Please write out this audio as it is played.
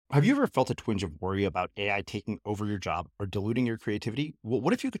Have you ever felt a twinge of worry about AI taking over your job or diluting your creativity? Well,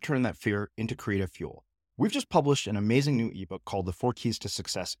 what if you could turn that fear into creative fuel? We've just published an amazing new ebook called The 4 Keys to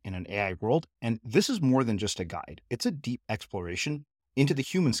Success in an AI World, and this is more than just a guide. It's a deep exploration into the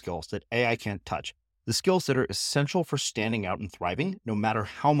human skills that AI can't touch, the skills that are essential for standing out and thriving, no matter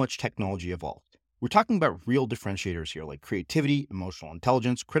how much technology evolves. We're talking about real differentiators here, like creativity, emotional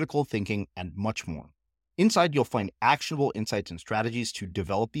intelligence, critical thinking, and much more. Inside, you'll find actionable insights and strategies to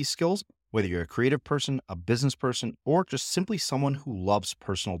develop these skills, whether you're a creative person, a business person, or just simply someone who loves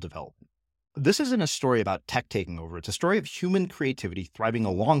personal development. This isn't a story about tech taking over. It's a story of human creativity thriving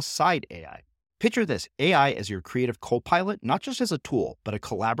alongside AI. Picture this, AI as your creative co-pilot, not just as a tool, but a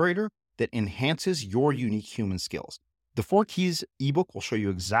collaborator that enhances your unique human skills. The 4 Keys ebook will show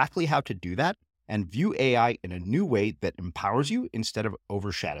you exactly how to do that and view AI in a new way that empowers you instead of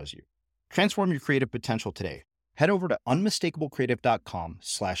overshadows you. Transform your creative potential today. Head over to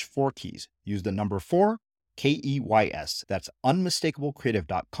unmistakablecreative.com/4keys. Use the number 4, KEYS. That's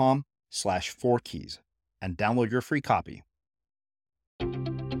unmistakablecreative.com/4keys and download your free copy.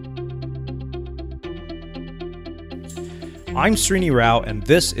 I'm Srini Rao, and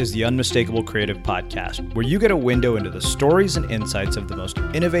this is the Unmistakable Creative Podcast, where you get a window into the stories and insights of the most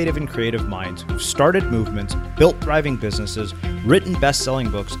innovative and creative minds who've started movements, built thriving businesses, written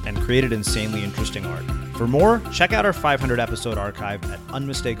best-selling books, and created insanely interesting art. For more, check out our 500-episode archive at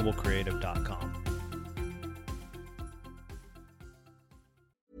unmistakablecreative.com.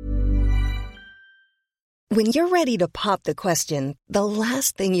 When you're ready to pop the question, the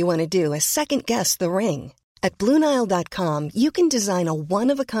last thing you want to do is second-guess the ring. At BlueNile.com, you can design a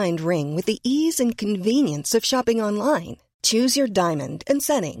one-of-a-kind ring with the ease and convenience of shopping online. Choose your diamond and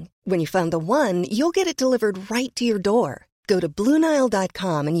setting. When you find the one, you'll get it delivered right to your door. Go to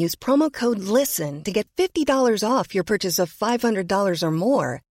BlueNile.com and use promo code LISTEN to get $50 off your purchase of $500 or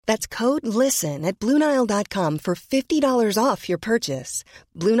more. That's code LISTEN at BlueNile.com for $50 off your purchase.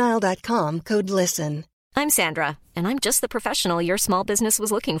 BlueNile.com, code LISTEN. I'm Sandra, and I'm just the professional your small business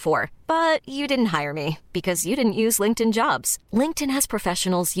was looking for. But you didn't hire me because you didn't use LinkedIn Jobs. LinkedIn has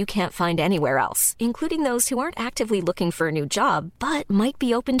professionals you can't find anywhere else, including those who aren't actively looking for a new job, but might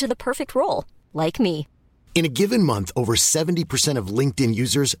be open to the perfect role, like me. In a given month, over 70% of LinkedIn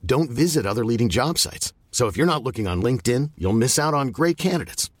users don't visit other leading job sites. So if you're not looking on LinkedIn, you'll miss out on great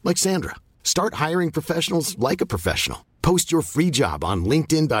candidates like Sandra. Start hiring professionals like a professional. Post your free job on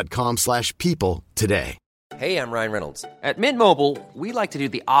linkedin.com/people today. Hey, I'm Ryan Reynolds. At Mint Mobile, we like to do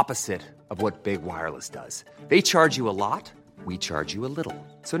the opposite of what Big Wireless does. They charge you a lot, we charge you a little.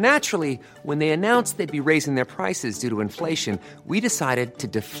 So naturally, when they announced they'd be raising their prices due to inflation, we decided to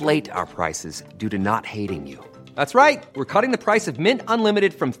deflate our prices due to not hating you. That's right. We're cutting the price of Mint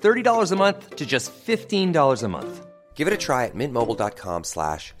Unlimited from $30 a month to just $15 a month. Give it a try at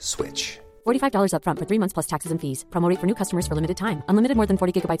mintmobile.com/switch. $45 up front for 3 months plus taxes and fees. Promo rate for new customers for limited time. Unlimited more than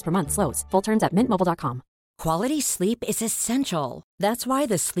 40 gigabytes per month. Slows full terms at mintmobile.com. Quality sleep is essential. That's why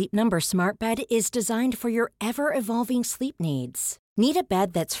the Sleep Number Smart Bed is designed for your ever-evolving sleep needs. Need a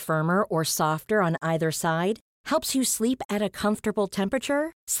bed that's firmer or softer on either side? Helps you sleep at a comfortable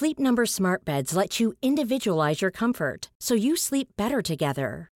temperature? Sleep Number Smart Beds let you individualize your comfort, so you sleep better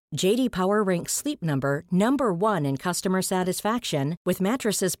together. J.D. Power ranks Sleep Number number 1 in customer satisfaction with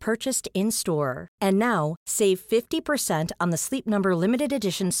mattresses purchased in-store. And now, save 50% on the Sleep Number Limited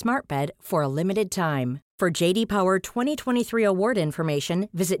Edition Smart Bed for a limited time. For J.D. Power 2023 award information,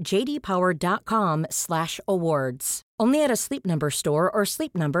 visit jdpower.com/awards. Only at a Sleep Number store or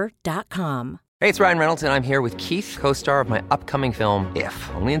sleepnumber.com. Hey, it's Ryan Reynolds, and I'm here with Keith, co-star of my upcoming film,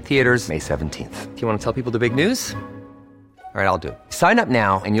 If, only in theaters May 17th. Do you want to tell people the big news? All right, I'll do it. Sign up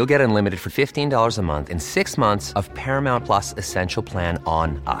now and you'll get unlimited for $15 a month and 6 months of Paramount Plus Essential Plan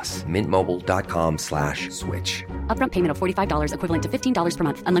on us. mintmobile.com/switch. Upfront payment of $45 equivalent to $15 per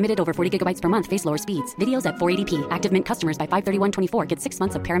month. Unlimited over 40 gigabytes per month. Face lower speeds. Videos at 480p. Active Mint customers by 531.24 get 6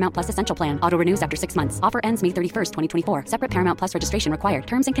 months of Paramount Plus Essential Plan. Auto renews after 6 months. Offer ends May 31st, 2024. Separate Paramount Plus registration required.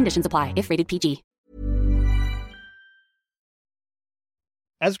 Terms and conditions apply if rated PG.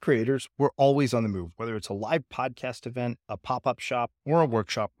 As creators, we're always on the move. Whether it's a live podcast event, a pop-up shop, or a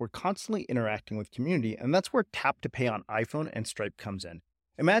workshop, we're constantly interacting with community, and that's where Tap to Pay on iPhone and Stripe comes in.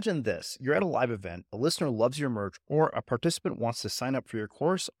 Imagine this. You're at a live event, a listener loves your merch, or a participant wants to sign up for your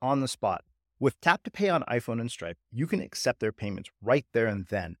course on the spot. With Tap to Pay on iPhone and Stripe, you can accept their payments right there and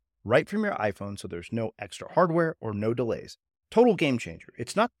then, right from your iPhone, so there's no extra hardware or no delays. Total game changer.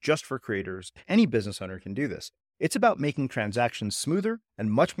 It's not just for creators. Any business owner can do this. It's about making transactions smoother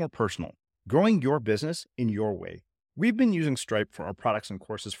and much more personal, growing your business in your way. We've been using Stripe for our products and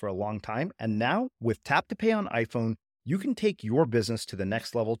courses for a long time, and now with Tap to Pay on iPhone, you can take your business to the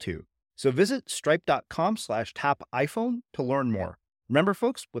next level too. So visit stripe.com/tapiphone to learn more. Remember,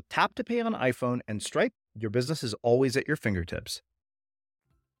 folks, with Tap to Pay on iPhone and Stripe, your business is always at your fingertips.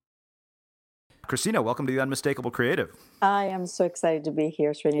 Christina, welcome to the Unmistakable Creative. I am so excited to be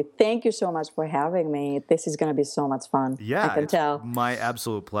here, Srini. Thank you so much for having me. This is going to be so much fun. Yeah, I can tell. My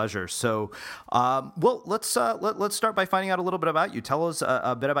absolute pleasure. So, let's start by finding out a little bit about you. Tell us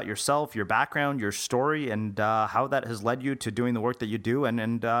a bit about yourself, your background, your story, and how that has led you to doing the work that you do,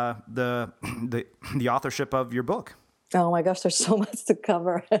 and the authorship of your book. Oh my gosh, there's so much to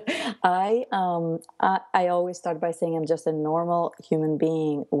cover. I always start by saying I'm just a normal human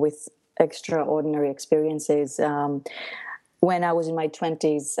being with extraordinary experiences. When I was in my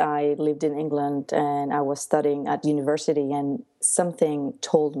 20s, I lived in England and I was studying at university, and something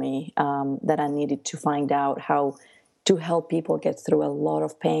told me that I needed to find out how to help people get through a lot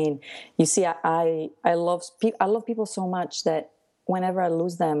of pain. You see, I love people so much that whenever I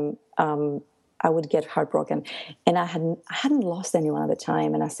lose them, I would get heartbroken. And I hadn't lost anyone at the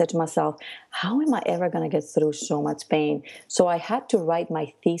time. And I said to myself, how am I ever going to get through so much pain? So I had to write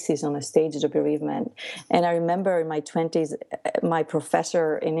my thesis on the stages of bereavement. And I remember in my 20s, my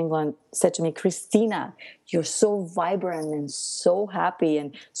professor in England said to me, Christina, you're so vibrant and so happy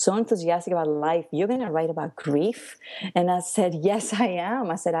and so enthusiastic about life. You're going to write about grief? And I said, yes, I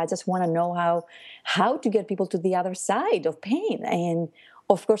am. I said, I just want to know how to get people to the other side of pain. And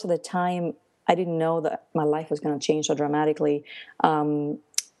of course, at the time, I didn't know that my life was going to change so dramatically.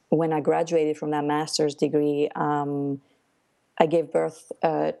 When I graduated from that master's degree, I gave birth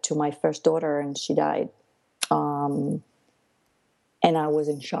to my first daughter, and she died. And I was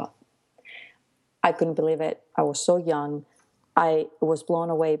in shock. I couldn't believe it. I was so young. I was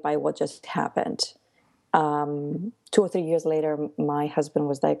blown away by what just happened. 2 or 3 years later, my husband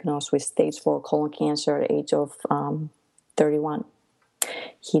was diagnosed with stage 4 colon cancer at the age of 31.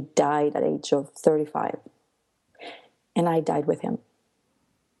 He died at the age of 35. And I died with him.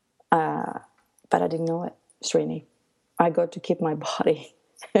 But I didn't know it, Srini. I got to keep my body.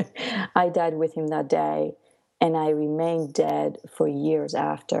 I died with him that day, and I remained dead for years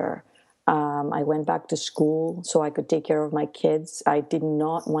after. I went back to school so I could take care of my kids. I did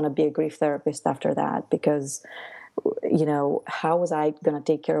not want to be a grief therapist after that because, how was I going to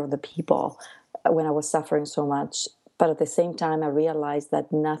take care of the people when I was suffering so much? But at the same time, I realized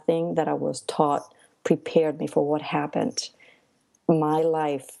that nothing that I was taught prepared me for what happened. My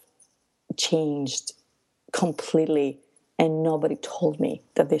life changed completely, and nobody told me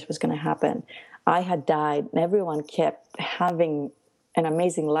that this was going to happen. I had died, and everyone kept having an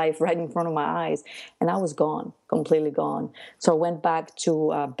amazing life right in front of my eyes, and I was gone, completely gone. So I went back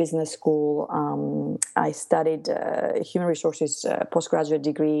to business school. I studied human resources postgraduate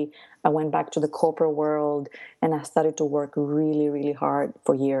degree. I went back to the corporate world, and I started to work really, really hard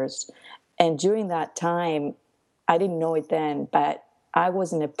for years. And during that time, I didn't know it then, but I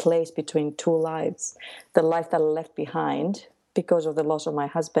was in a place between two lives. The life that I left behind because of the loss of my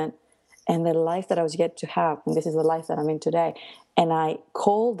husband, and the life that I was yet to have. And this is the life that I'm in today. And I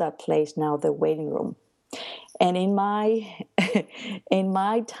call that place now the waiting room. And in my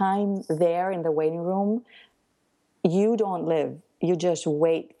time there in the waiting room, you don't live. You just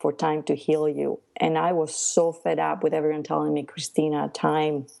wait for time to heal you. And I was so fed up with everyone telling me, Christina,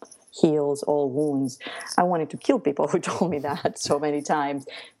 time heals all wounds. I wanted to kill people who told me that so many times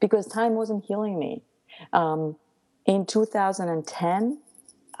because time wasn't healing me. In 2010,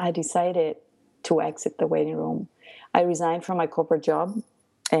 I decided to exit the waiting room. I resigned from my corporate job,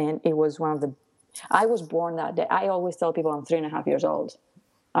 and it was I was born that day. I always tell people I'm 3.5 years old.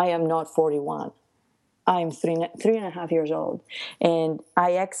 I am not 41. I'm 3.5 years old. And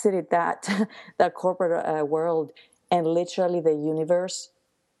I exited that corporate world, and literally the universe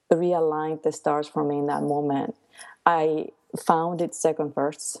realigned the stars for me in that moment. I found it second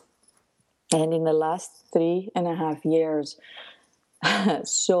verse. And in the last 3.5 years,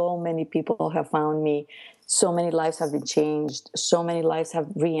 so many people have found me. So many lives have been changed. So many lives have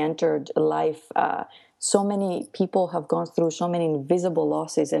re-entered life. So many people have gone through so many invisible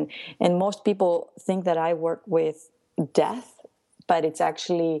losses. And most people think that I work with death, but it's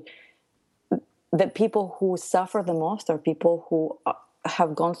actually the people who suffer the most are people who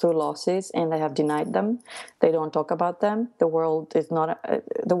have gone through losses and they have denied them. They don't talk about them. The world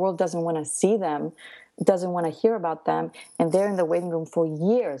doesn't want to see them, doesn't want to hear about them, and they're in the waiting room for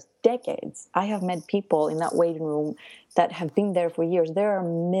years, decades. I have met people in that waiting room that have been there for years. There are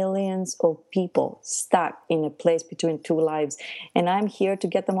millions of people stuck in a place between two lives, and I'm here to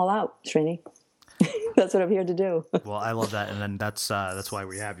get them all out, Srini. That's what I'm here to do. Well, I love that, and then that's why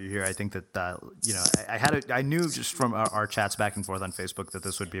we have you here. I think that I knew just from our chats back and forth on Facebook that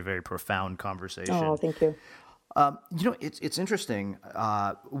this would be a very profound conversation. Oh, thank you. It's interesting.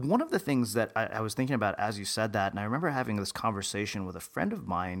 One of the things that I was thinking about as you said that, and I remember having this conversation with a friend of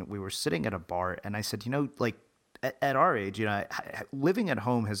mine. We were sitting at a bar, and I said, like at our age, living at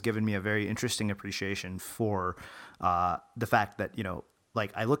home has given me a very interesting appreciation for the fact that,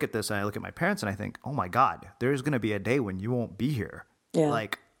 like I look at this and I look at my parents and I think, oh my God, there's going to be a day when you won't be here. Yeah.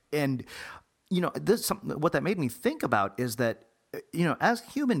 What that made me think about is that, as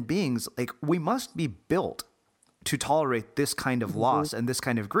human beings, like we must be built to tolerate this kind of loss and this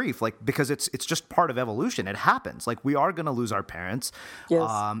kind of grief, like, because it's just part of evolution. It happens. Like we are going to lose our parents. Yes.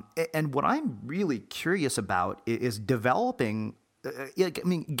 And what I'm really curious about is developing,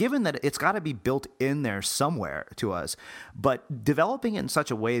 given that it's got to be built in there somewhere to us, but developing it in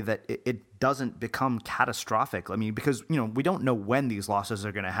such a way that it doesn't become catastrophic. I mean, because, we don't know when these losses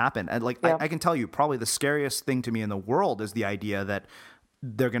are going to happen. And I can tell you probably the scariest thing to me in the world is the idea that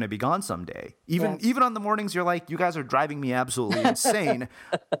they're going to be gone someday. Even on the mornings you're like, you guys are driving me absolutely insane.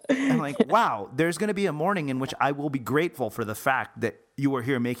 I'm like, wow, there's going to be a morning in which I will be grateful for the fact that you were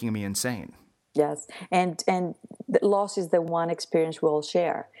here making me insane. Yes. And the loss is the one experience we all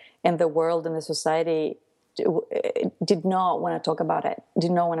share. And the world and the society did not want to talk about it, did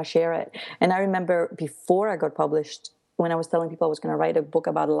not want to share it. And I remember before I got published, when I was telling people I was going to write a book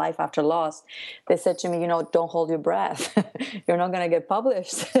about life after loss, they said to me, don't hold your breath. You're not going to get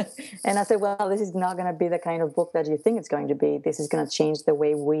published. And I said, well, this is not going to be the kind of book that you think it's going to be. This is going to change the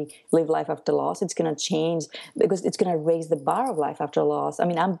way we live life after loss. It's going to change because it's going to raise the bar of life after loss. I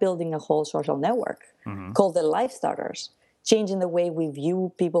mean, I'm building a whole social network called the Life Starters, changing the way we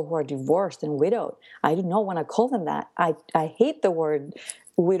view people who are divorced and widowed. I do not want to call them that. I hate the word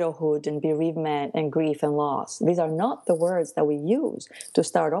widowhood and bereavement and grief and loss. These are not the words that we use to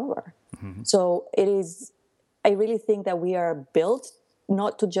start over. So I really think that we are built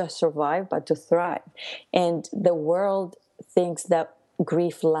not to just survive, but to thrive. And the world thinks that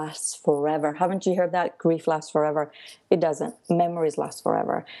grief lasts forever. Haven't you heard that? Grief lasts forever. It doesn't. Memories last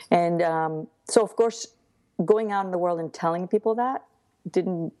forever. And so, of course, going out in the world and telling people that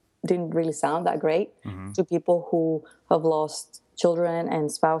didn't really sound that great to people who have lost children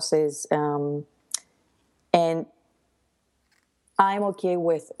and spouses, and I'm okay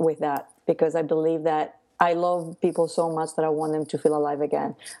with that because I believe that I love people so much that I want them to feel alive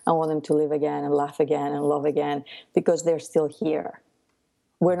again. I want them to live again and laugh again and love again because they're still here.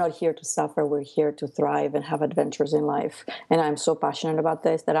 We're not here to suffer. We're here to thrive and have adventures in life. And I'm so passionate about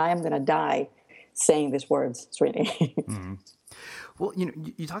this that I am going to die saying these words, Srini. Well,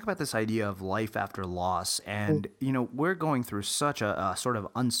 you talk about this idea of life after loss, and, we're going through such a sort of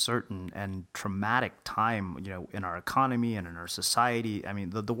uncertain and traumatic time, in our economy and in our society. I mean,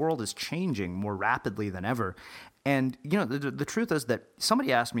 the world is changing more rapidly than ever. And, the truth is that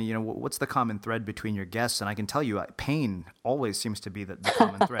somebody asked me, what's the common thread between your guests? And I can tell you, pain always seems to be the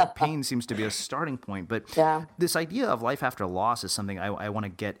common thread. Pain seems to be a starting point. But this idea of life after loss is something I want to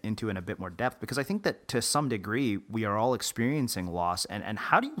get into in a bit more depth, because I think that to some degree, we are all experiencing loss. And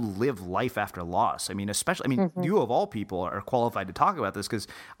how do you live life after loss? I mean, especially, you of all people are qualified to talk about this because,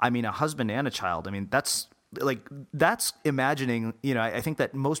 a husband and a child, that's imagining, I think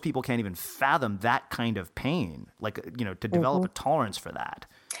that most people can't even fathom that kind of pain, to develop a tolerance for that.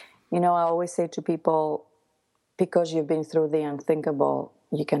 I always say to people, because you've been through the unthinkable,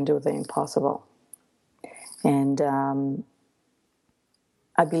 you can do the impossible. And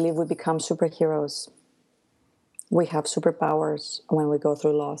I believe we become superheroes. We have superpowers when we go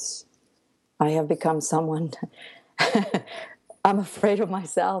through loss. I have become someone... I'm afraid of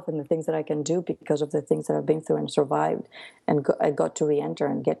myself and the things that I can do because of the things that I've been through and survived, and I got to re-enter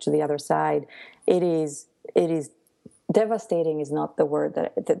and get to the other side. It is devastating. Is not the word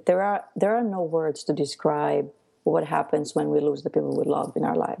that there are no words to describe what happens when we lose the people we love in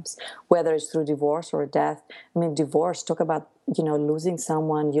our lives, whether it's through divorce or death. Divorce. Talk about losing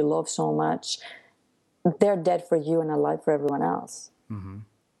someone you love so much. They're dead for you and alive for everyone else.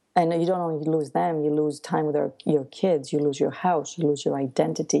 And you don't only lose them, you lose time with your kids, you lose your house, you lose your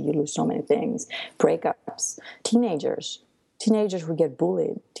identity, you lose so many things. Breakups. Teenagers who get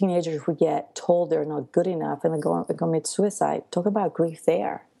bullied, teenagers who get told they're not good enough and then go and commit suicide. Talk about grief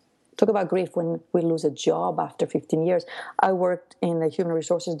there. Talk about grief when we lose a job after 15 years. I worked in the human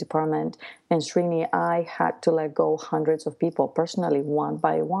resources department, and Srini, I had to let go hundreds of people personally, one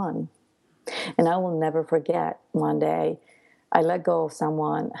by one. And I will never forget one day, I let go of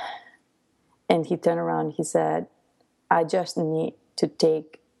someone, and he turned around, he said, I just need to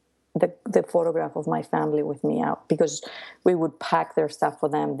take the photograph of my family with me out, because we would pack their stuff for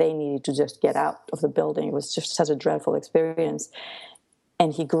them. They needed to just get out of the building. It was just such a dreadful experience.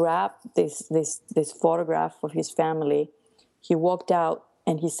 And he grabbed this photograph of his family. He walked out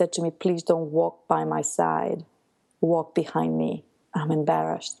and he said to me, "Please don't walk by my side. Walk behind me. I'm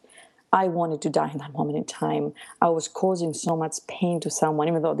embarrassed." I wanted to die in that moment in time. I was causing so much pain to someone,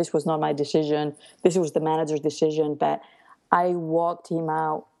 even though this was not my decision. This was the manager's decision. But I walked him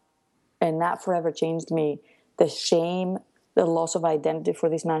out, and that forever changed me. The shame, the loss of identity for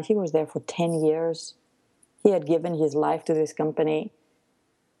this man. He was there for 10 years. He had given his life to this company,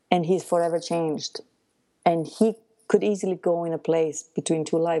 and he's forever changed. And he could easily go in a place between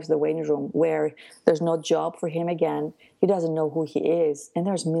two lives, the waiting room, where there's no job for him again. He doesn't know who he is. And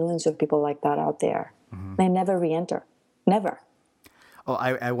there's millions of people like that out there. Mm-hmm. They never re-enter. Never. Oh,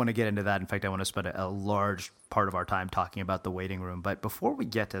 I want to get into that. In fact, I want to spend a large part of our time talking about the waiting room. But before we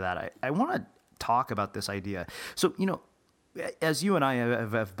get to that, I want to talk about this idea. So, as you and I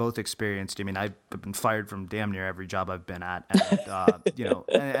have both experienced, I mean, I've been fired from damn near every job I've been at. And,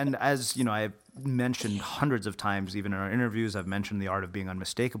 and as, I've mentioned hundreds of times, even in our interviews, I've mentioned the art of being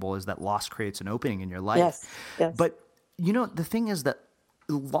unmistakable, is that loss creates an opening in your life. Yes. But, the thing is that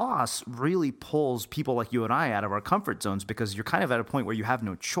loss really pulls people like you and I out of our comfort zones, because you're kind of at a point where you have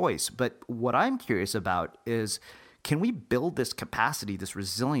no choice. But what I'm curious about is, can we build this capacity, this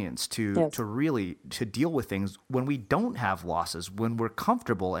resilience to really deal with things when we don't have losses, when we're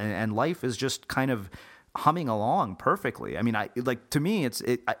comfortable and life is just kind of humming along perfectly? I mean, to me,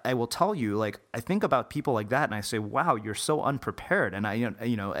 I will tell you, like, I think about people like that and I say, wow, you're so unprepared. And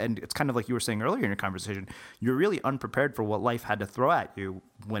and it's kind of like you were saying earlier in your conversation, you're really unprepared for what life had to throw at you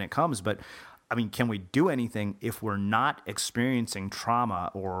when it comes. But I mean, can we do anything if we're not experiencing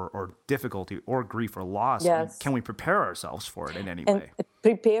trauma or difficulty or grief or loss? Yes. I mean, can we prepare ourselves for it in any way?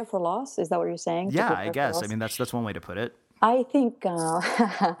 Prepare for loss? Is that what you're saying? Yeah, I guess. I mean, that's one way to put it. I think,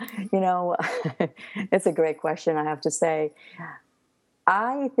 it's a great question, I have to say.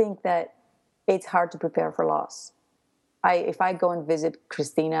 I think that it's hard to prepare for loss. If I go and visit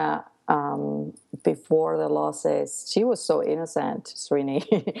Christina before the losses, she was so innocent, Srini.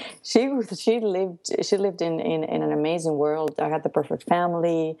 she lived in an amazing world. I had the perfect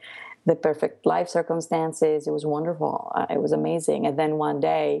family, the perfect life circumstances. It was wonderful. It was amazing. And then one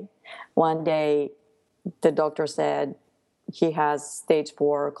day, the doctor said he has stage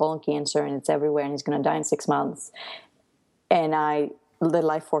 4 colon cancer and it's everywhere and he's going to die in 6 months. And the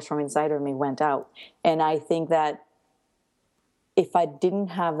life force from inside of me went out. And I think that if I didn't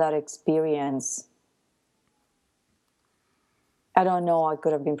have that experience, I don't know, I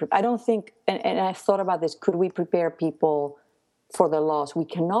could have been prepared. I don't think, and I've thought about this, could we prepare people for the loss? We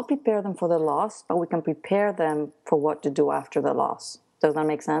cannot prepare them for the loss, but we can prepare them for what to do after the loss. Does that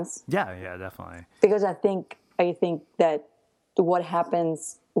make sense? Yeah, definitely. Because I think that what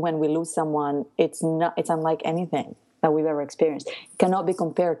happens when we lose someone, it's unlike anything that we've ever experienced. It cannot be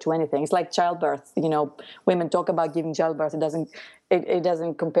compared to anything. It's like childbirth. Women talk about giving childbirth. It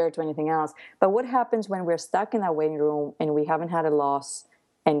doesn't compare to anything else. But what happens when we're stuck in that waiting room and we haven't had a loss,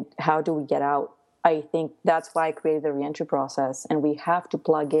 and how do we get out? I think that's why I created the reentry process. And we have to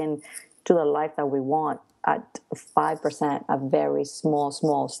plug in to the life that we want at 5% of very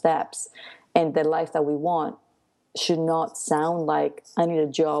small steps. And the life that we want should not sound like, I need a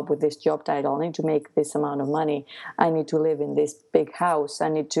job with this job title, I need to make this amount of money, I need to live in this big house, I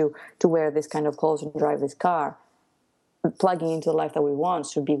need to wear this kind of clothes and drive this car. Plugging into the life that we want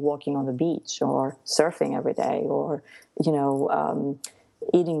should be walking on the beach or surfing every day, or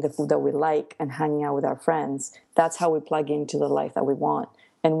eating the food that we like and hanging out with our friends. That's how we plug into the life that we want.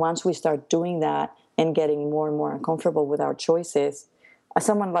 And once we start doing that and getting more and more uncomfortable with our choices,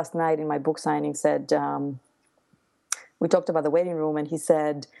 someone last night in my book signing said, we talked about the waiting room, and he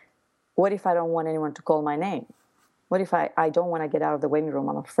said, what if I don't want anyone to call my name? What if I don't want to get out of the waiting room?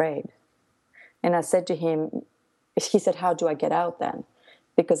 I'm afraid. And I said to him, he said, how do I get out then?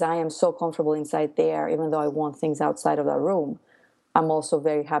 Because I am so comfortable inside there, even though I want things outside of that room. I'm also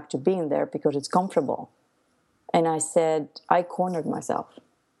very happy to be in there because it's comfortable. And I said, I cornered myself.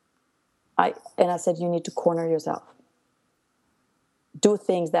 I said, you need to corner yourself. Do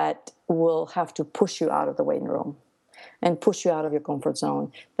things that will have to push you out of the waiting room and push you out of your comfort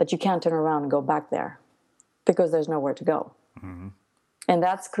zone, that you can't turn around and go back there because there's nowhere to go. Mm-hmm. And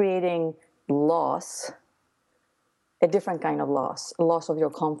that's creating loss, a different kind of loss, a loss of your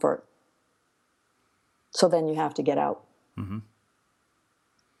comfort. So then you have to get out. Mm-hmm.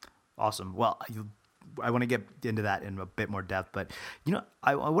 Awesome. Well, I want to get into that in a bit more depth, but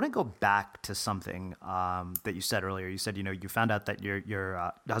I want to go back to something that you said earlier. You said you found out that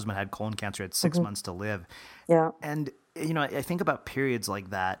your husband had colon cancer, had 6 months to live. Yeah. And I think about periods like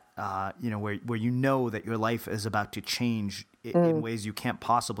that, where that your life is about to change in ways you can't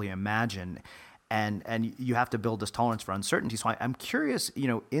possibly imagine, and you have to build this tolerance for uncertainty. So I'm curious,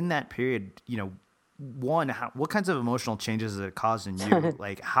 in that period, one, what kinds of emotional changes does it cause in you?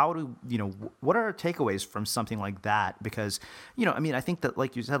 Like, how do, what are our takeaways from something like that? Because, I think that,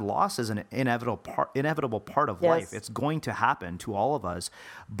 like you said, loss is an inevitable part of life. It's going to happen to all of us.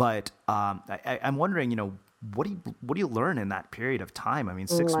 But I'm wondering, what do you learn in that period of time? I mean,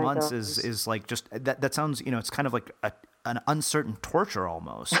 6 months is like, just that sounds, it's kind of like an uncertain torture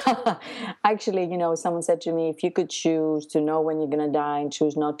almost. Actually, someone said to me, if you could choose to know when you're going to die and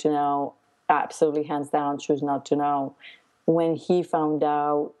choose not to know, absolutely, hands down, choose not to know. When he found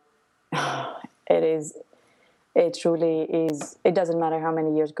out, it truly is, it doesn't matter how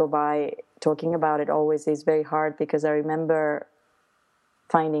many years go by, talking about it always is very hard, because I remember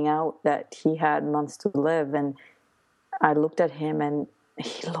finding out that he had months to live, and I looked at him and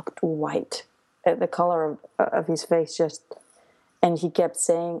he looked white, the color of his face and he kept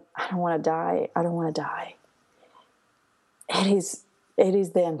saying, I don't want to die, I don't want to die. It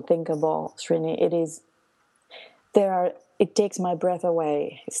is the unthinkable, Srini. It takes my breath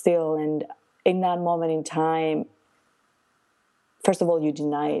away still. And in that moment in time, first of all, you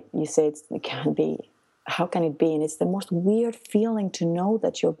deny it. You say it can't be. How can it be? And it's the most weird feeling to know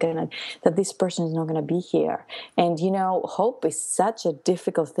that that this person is not gonna be here. And hope is such a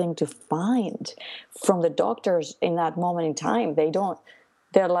difficult thing to find from the doctors in that moment in time.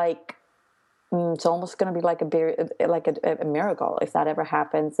 They're like, it's almost going to be like a miracle if that ever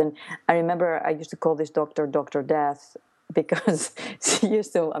happens. And I remember I used to call this doctor Dr. Death, because she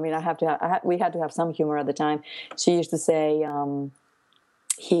used to, we had to have some humor at the time. She used to say,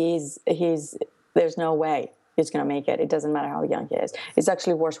 there's no way he's going to make it. It doesn't matter how young he is. It's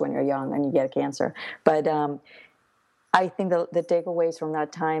actually worse when you're young and you get cancer. But I think the takeaways from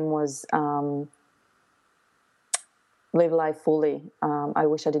that time was, live life fully. I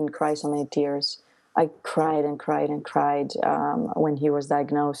wish I didn't cry so many tears. I cried and cried and cried when he was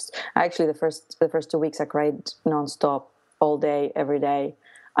diagnosed. Actually, the first 2 weeks I cried nonstop, all day, every day.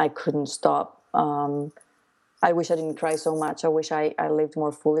 I couldn't stop. I wish I didn't cry so much. I wish I lived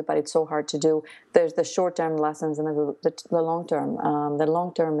more fully, but it's so hard to do. There's the short-term lessons and the long-term. The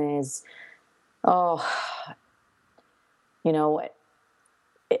long-term is,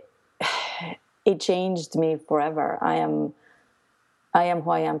 it changed me forever. I am who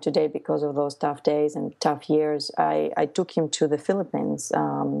I am today because of those tough days and tough years. I took him to the Philippines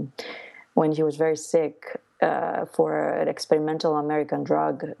when he was very sick for an experimental American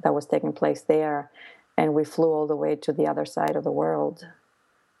drug that was taking place there. And we flew all the way to the other side of the world.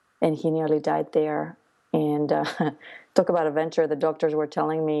 And he nearly died there. And talk about adventure. The doctors were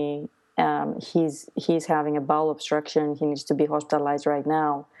telling me he's having a bowel obstruction. He needs to be hospitalized right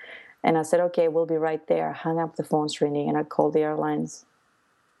now. And I said, okay, we'll be right there. Hung up the phone, Srini, and I called the airlines.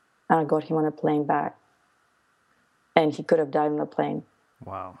 And I got him on a plane back. And he could have died on the plane.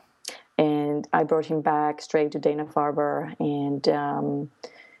 Wow. And I brought him back straight to Dana-Farber. And,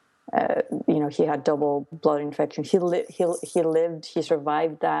 he had double blood infection. He lived, he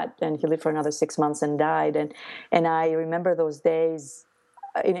survived that. And he lived for another 6 months and died. And I remember those days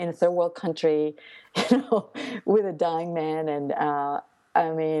in a third world country, with a dying man. And,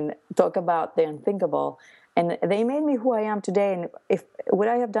 talk about the unthinkable. And they made me who I am today. And would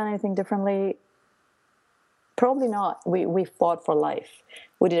I have done anything differently? Probably not. We fought for life.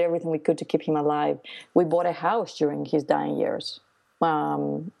 We did everything we could to keep him alive. We bought a house during his dying years.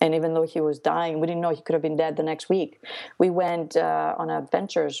 And even though he was dying, we didn't know he could have been dead the next week. We went on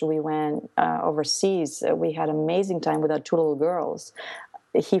adventures. We went overseas. We had an amazing time with our 2 little girls.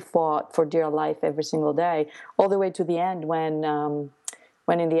 He fought for dear life every single day, all the way to the end when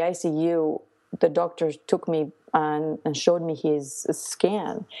in the ICU, the doctors took me and showed me his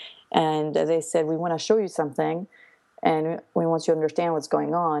scan. And they said, we want to show you something, and we want you to understand what's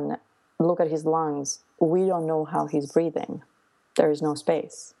going on. Look at his lungs. We don't know how he's breathing. There is no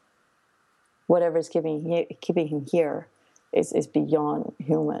space. Whatever is keeping him here is beyond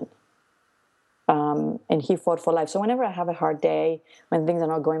human. And he fought for life. So whenever I have a hard day, when things are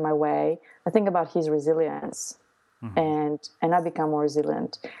not going my way, I think about his resilience. Mm-hmm. And I become more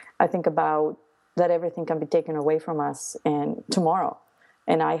resilient. I think about that everything can be taken away from us and tomorrow,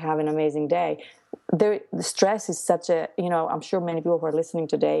 and I have an amazing day. The stress is such a, I'm sure many people who are listening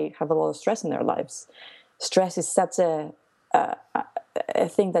today have a lot of stress in their lives. Stress is such a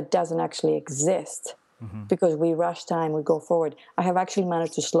thing that doesn't actually exist. because we rush time, we go forward. I have actually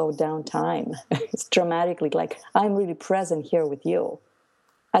managed to slow down time. It's dramatically, like I'm really present here with you.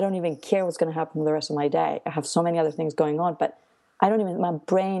 I don't even care what's going to happen the rest of my day. I have so many other things going on, but my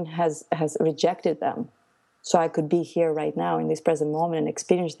brain has rejected them. So I could be here right now in this present moment and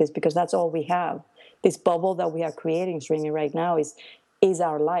experience this, because that's all we have. This bubble that we are creating, Srini, right now is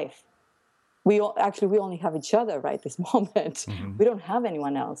our life. We only have each other right this moment. We don't have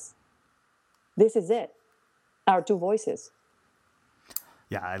anyone else. This is it. Our two voices.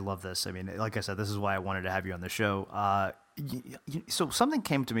 Yeah, I love this. I mean, like I said, this is why I wanted to have you on the show. So something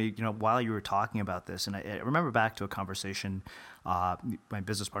came to me, while you were talking about this, and I remember back to a conversation my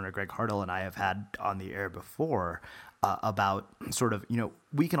business partner, Greg Hartle, and I have had on the air before about sort of,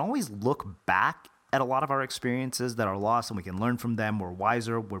 we can always look back at a lot of our experiences that are lost, and we can learn from them. We're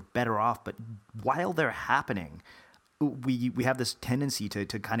wiser, we're better off. But while they're happening, we have this tendency to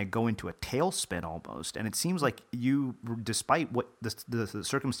kind of go into a tailspin almost. And it seems like you, despite what the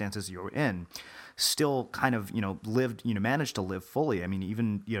circumstances you're in, still kind of, managed to live fully. I mean,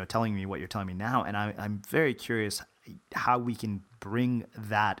 even, telling me what you're telling me now. And I'm very curious how we can bring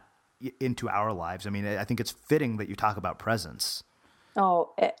that into our lives. I mean, I think it's fitting that you talk about presence.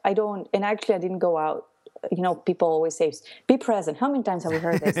 Oh, I don't. And actually, I didn't go out. People always say, be present. How many times have we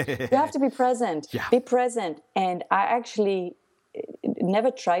heard this? You have to be present. Yeah. Be present. And I actually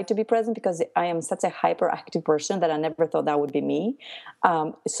never tried to be present because I am such a hyperactive person that I never thought that would be me.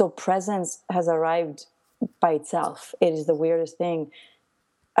 So presence has arrived by itself. It is the weirdest thing.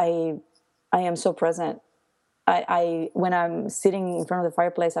 I am so present. I when I'm sitting in front of the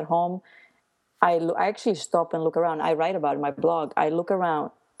fireplace at home, I actually stop and look around. I write about it in my blog. I look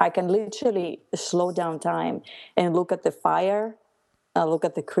around. I can literally slow down time and look at the fire, look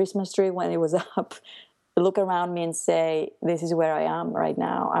at the Christmas tree when it was up, look around me and say, this is where I am right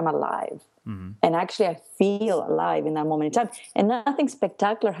now. I'm alive. Mm-hmm. And actually, I feel alive in that moment in time. And nothing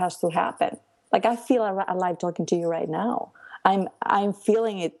spectacular has to happen. Like, I feel alive talking to you right now. I'm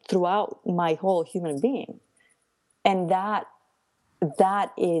feeling it throughout my whole human being. And that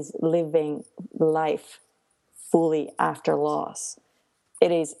is living life fully after loss.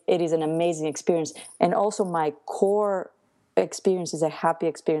 It is an amazing experience. And also my core experience is a happy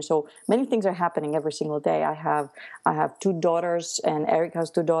experience. So many things are happening every single day. I have two daughters, and Eric has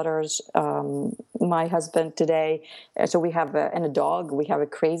two daughters, my husband today. So we have and a dog. We have a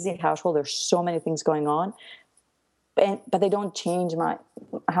crazy household. There's so many things going on. But they don't change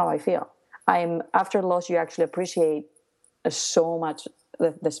how I feel. After loss, you actually appreciate so much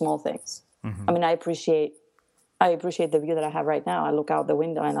the small things. Mm-hmm. I mean, I appreciate the view that I have right now. I look out the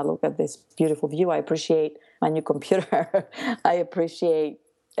window and I look at this beautiful view. I appreciate my new computer. I appreciate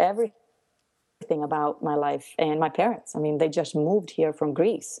everything about my life and my parents. I mean, they just moved here from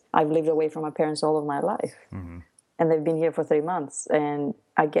Greece. I've lived away from my parents all of my life. Mm-hmm. And they've been here for 3 months, and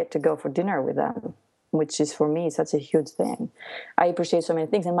I get to go for dinner with them, which is for me such a huge thing. I appreciate so many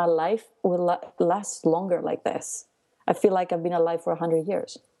things, and my life will last longer like this. I feel like I've been alive for 100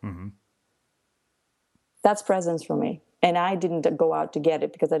 years. Mm-hmm. That's presence for me. And I didn't go out to get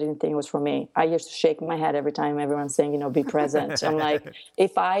it because I didn't think it was for me. I used to shake my head every time everyone's saying, be present. I'm like,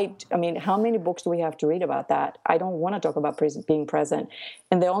 how many books do we have to read about that? I don't want to talk about being present.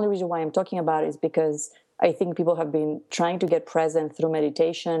 And the only reason why I'm talking about it is because I think people have been trying to get present through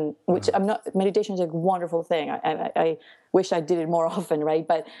meditation, which meditation is a wonderful thing. I wish I did it more often, right?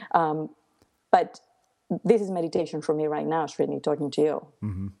 But this is meditation for me right now, Srini, talking to you.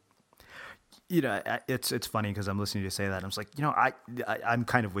 Mm-hmm. It's funny because I'm listening to you say that. I'm just like, I'm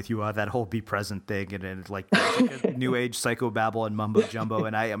kind of with you on that whole be present thing, and it's like a new age psychobabble and mumbo jumbo.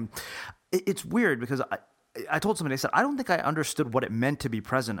 And it's weird because I told somebody, I said, I don't think I understood what it meant to be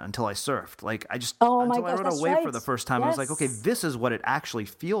present until I surfed. Like I rode a wave for the first time. Yes. I was like, okay, this is what it actually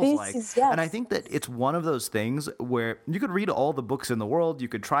feels like. Yes. And I think that it's one of those things where you could read all the books in the world, you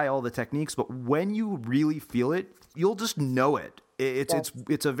could try all the techniques, but when you really feel it, you'll just know it.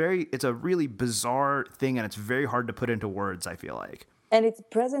 It's a really bizarre thing, and it's very hard to put into words, I feel like. And its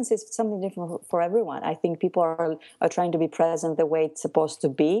presence is something different for everyone. I think people are trying to be present the way it's supposed to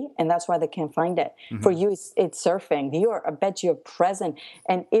be, and that's why they can't find it. Mm-hmm. For you, it's surfing. I bet you're present.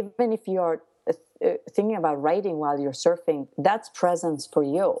 And even if you're thinking about writing while you're surfing, that's presence for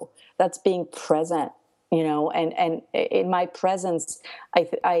you. That's being present. And in my presence,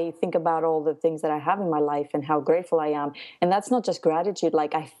 I think about all the things that I have in my life and how grateful I am. And that's not just gratitude.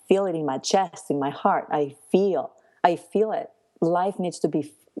 Like I feel it in my chest, in my heart. I feel it. Life needs to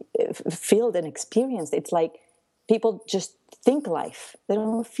be felt and experienced. It's like people just think life. They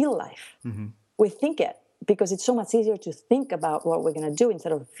don't feel life. Mm-hmm. We think it because it's so much easier to think about what we're going to do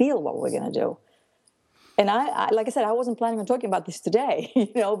instead of feel what we're going to do. And I like I said, I wasn't planning on talking about this today,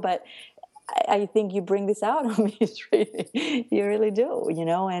 but I think you bring this out on me. You really do,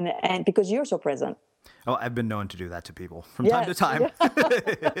 and because you're so present. Oh, I've been known to do that to people from time to time.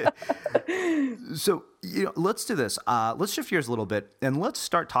 So, let's do this. Let's shift gears a little bit and let's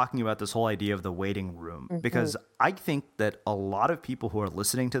start talking about this whole idea of the waiting room, because I think that a lot of people who are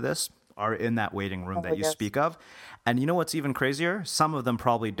listening to this are in that waiting room that you speak of. And you know what's even crazier? Some of them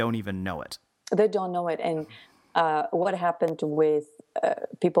probably don't even know it. They don't know it. And what happened with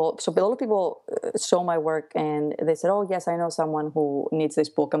people, so a lot of people saw my work and they said, oh, yes, I know someone who needs this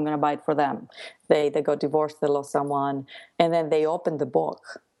book. I'm going to buy it for them. They got divorced, they lost someone, and then they opened the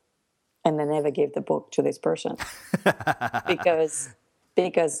book and they never gave the book to this person because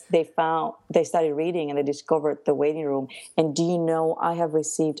they started reading and they discovered the waiting room. And do you know, I have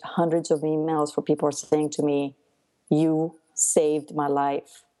received hundreds of emails for people saying to me, you saved my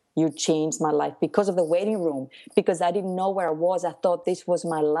life. You changed my life because of the waiting room, because I didn't know where I was. I thought this was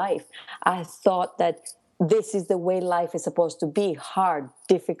my life. I thought that this is the way life is supposed to be: hard,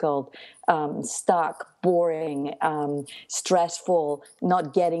 difficult, stuck, boring, stressful,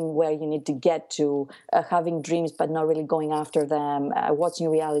 not getting where you need to get to, having dreams but not really going after them, watching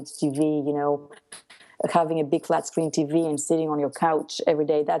reality TV, having a big flat screen TV and sitting on your couch every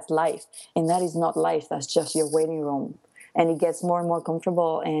day. That's life. And that is not life. That's just your waiting room. And it gets more and more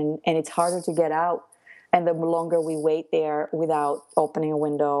comfortable, and it's harder to get out. And the longer we wait there without opening a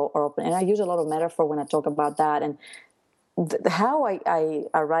window and I use a lot of metaphor when I talk about that. And how I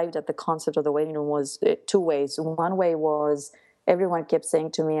arrived at the concept of the waiting room was two ways. One way was everyone kept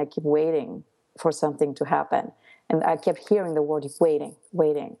saying to me, I keep waiting for something to happen. And I kept hearing the word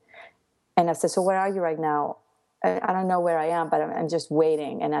waiting. And I said, so where are you right now? I don't know where I am, but I'm just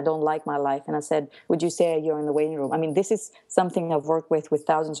waiting, and I don't like my life. And I said, would you say you're in the waiting room? I mean, this is something I've worked with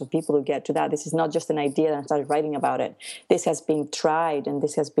thousands of people to get to that. This is not just an idea that I started writing about it. This has been tried, and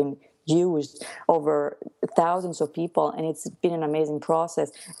this has been used over thousands of people, and it's been an amazing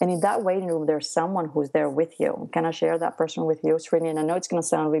process. And in that waiting room, there's someone who's there with you. Can I share that person with you, Srini? And I know it's going to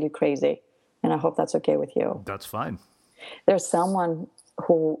sound really crazy, and I hope that's okay with you. That's fine. There's someone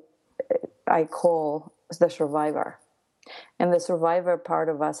who I call the survivor. And the survivor part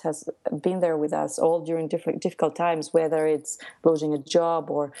of us has been there with us all during difficult times, whether it's losing a job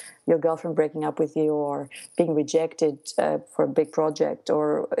or your girlfriend breaking up with you or being rejected for a big project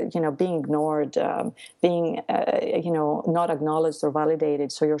or, being ignored, being, not acknowledged or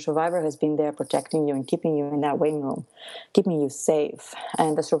validated. So your survivor has been there protecting you and keeping you in that waiting room, keeping you safe.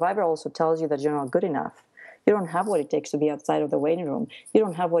 And the survivor also tells you that you're not good enough. You don't have what it takes to be outside of the waiting room. You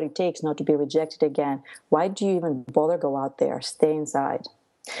don't have what it takes not to be rejected again. Why do you even bother go out there? Stay inside.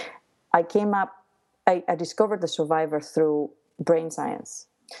 I discovered the survivor through brain science.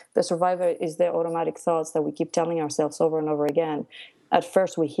 The survivor is the automatic thoughts that we keep telling ourselves over and over again. At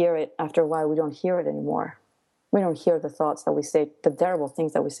first we hear it. After a while we don't hear it anymore. We don't hear the thoughts that we say, the terrible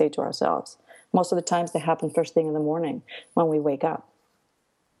things that we say to ourselves. Most of the times they happen first thing in the morning when we wake up.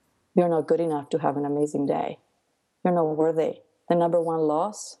 You're not good enough to have an amazing day. You're not worthy. The number one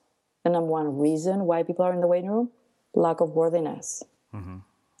loss, the number one reason why people are in the waiting room, lack of worthiness. Mm-hmm.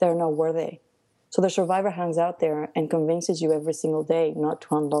 They're not worthy. So the survivor hangs out there and convinces you every single day not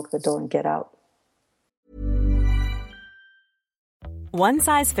to unlock the door and get out. One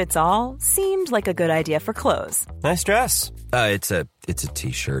size fits all seemed like a good idea for clothes. Nice dress. It's a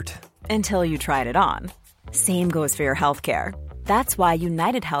t-shirt. Until you tried it on. Same goes for your healthcare. That's why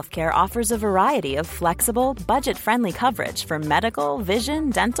United Healthcare offers a variety of flexible, budget-friendly coverage for medical,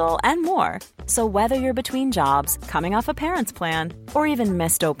 vision, dental, and more. So whether you're between jobs, coming off a parent's plan, or even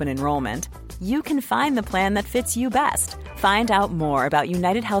missed open enrollment, you can find the plan that fits you best. Find out more about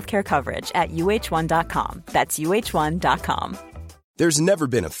United Healthcare coverage at UH1.com. That's UH1.com. There's never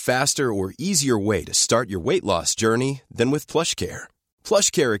been a faster or easier way to start your weight loss journey than with PlushCare.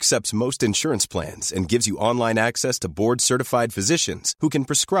 PlushCare accepts most insurance plans and gives you online access to board-certified physicians who can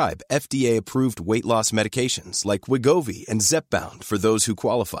prescribe FDA-approved weight loss medications like Wegovy and Zepbound for those who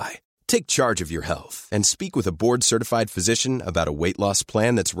qualify. Take charge of your health and speak with a board-certified physician about a weight loss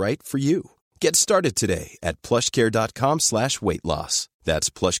plan that's right for you. Get started today at plushcare.com/weight loss.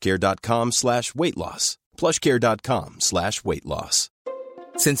 That's plushcare.com/weight loss. plushcare.com/weight loss.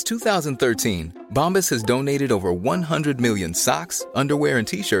 Since 2013, Bombas has donated over 100 million socks, underwear, and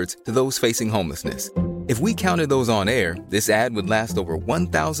T-shirts to those facing homelessness. If we counted those on air, this ad would last over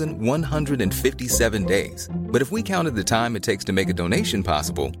 1,157 days. But if we counted the time it takes to make a donation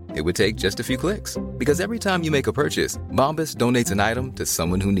possible, it would take just a few clicks. Because every time you make a purchase, Bombas donates an item to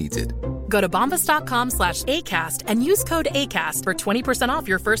someone who needs it. Go to bombas.com/ACAST and use code ACAST for 20% off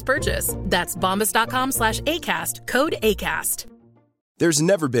your first purchase. That's bombas.com/ACAST, code ACAST. There's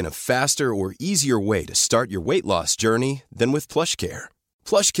never been a faster or easier way to start your weight loss journey than with PlushCare.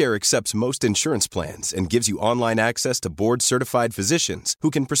 PlushCare accepts most insurance plans and gives you online access to board-certified physicians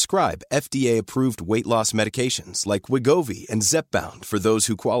who can prescribe FDA-approved weight loss medications like Wegovy and Zepbound for those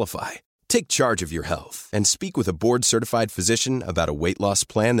who qualify. Take charge of your health and speak with a board-certified physician about a weight loss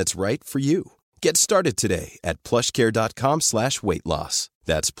plan that's right for you. Get started today at plushcare.com/weight loss.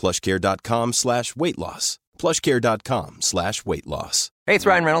 That's plushcare.com/weight loss. plushcare.com/weight loss. Hey, it's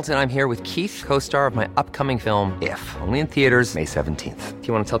Ryan Reynolds, and I'm here with Keith, co-star of my upcoming film, If, only in theaters May 17th. Do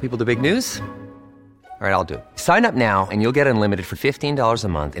you want to tell people the big news? All right, I'll do it. Sign up now and you'll get unlimited for $15 a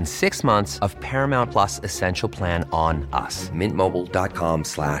month and 6 months of Paramount Plus Essential Plan on us.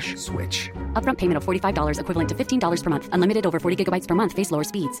 MintMobile.com/switch. Upfront payment of $45 equivalent to $15 per month. Unlimited over 40 gigabytes per month. Face lower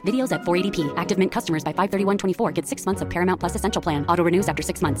speeds. Videos at 480p. Active Mint customers by 531.24 get 6 months of Paramount Plus Essential Plan. Auto renews after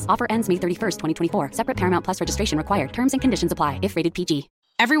 6 months. Offer ends May 31st, 2024. Separate Paramount Plus registration required. Terms and conditions apply if rated PG.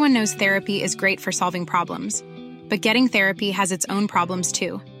 Everyone knows therapy is great for solving problems. But getting therapy has its own problems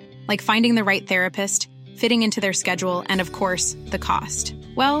too. Like finding the right therapist, fitting into their schedule, and of course, the cost.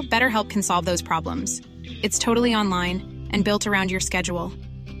 Well, BetterHelp can solve those problems. It's totally online and built around your schedule.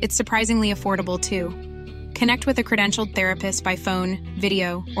 It's surprisingly affordable too. Connect with a credentialed therapist by phone,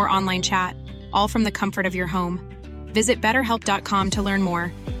 video, or online chat, all from the comfort of your home. Visit BetterHelp.com to learn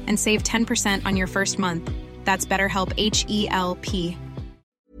more and save 10% on your first month. That's BetterHelp, H-E-L-P.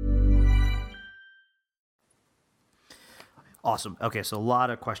 Awesome. Okay, so a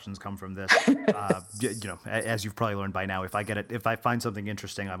lot of questions come from this. As you've probably learned by now, if I find something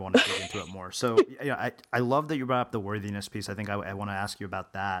interesting, I want to dig into it more. So, I love that you brought up the worthiness piece. I think I want to ask you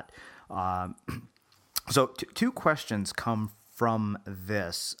about that. So, two questions come from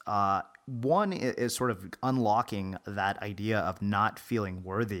this. One is sort of unlocking that idea of not feeling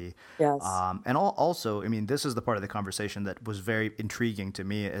worthy. Yes. And also, I mean, this is the part of the conversation that was very intriguing to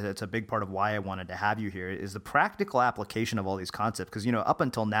me. It's a big part of why I wanted to have you here is the practical application of all these concepts. Because, up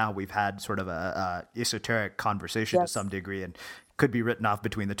until now, we've had sort of a esoteric conversation to some degree and could be written off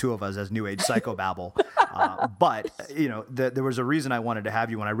between the two of us as new age psychobabble. But there was a reason I wanted to have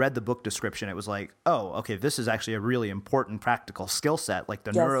you. When I read the book description, it was like, oh, okay, this is actually a really important practical skill set, like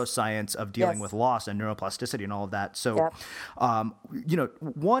the neuroscience of dealing with loss and neuroplasticity and all of that. So,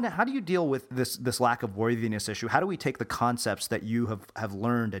 one, how do you deal with this lack of worthiness issue? How do we take the concepts that you have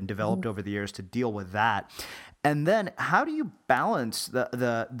learned and developed over the years to deal with that? And then how do you balance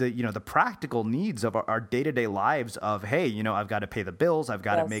the practical needs of our day-to-day lives of, hey, I've got to pay the bills, I've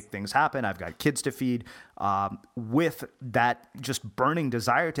got to make things happen, I've got kids to feed, with that just burning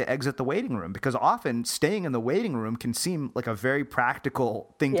desire to exit the waiting room? Because often staying in the waiting room can seem like a very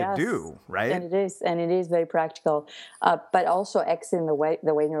practical thing to do, right? And it is very practical. But also exiting the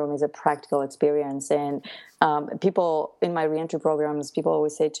waiting room is a practical experience. And people in my reentry programs, people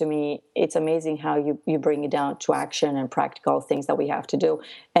always say to me, it's amazing how you bring it down to action and practical things that we have to do.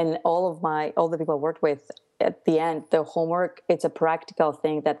 And all the people I worked with at the end, the homework, it's a practical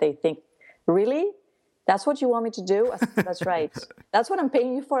thing that they think, really? That's what you want me to do? I said, that's right. That's what I'm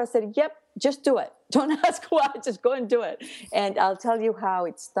paying you for. I said, yep, just do it. Don't ask why, just go and do it. And I'll tell you how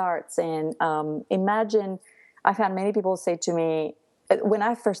it starts. And imagine, I've had many people say to me, when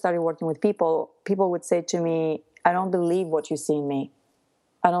I first started working with people would say to me, I don't believe what you see in me.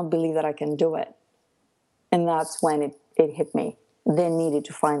 I don't believe that I can do it. And that's when it hit me. They needed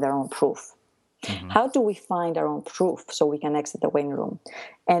to find their own proof. Mm-hmm. How do we find our own proof so we can exit the waiting room?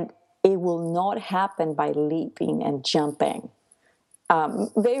 And it will not happen by leaping and jumping.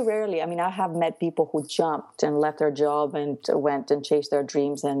 Very rarely. I mean, I have met people who jumped and left their job and went and chased their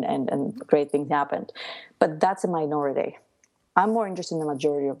dreams and great things happened. But that's a minority. I'm more interested in the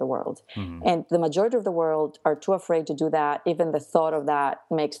majority of the world. Mm-hmm. And the majority of the world are too afraid to do that. Even the thought of that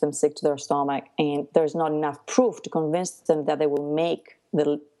makes them sick to their stomach. And there's not enough proof to convince them that they will make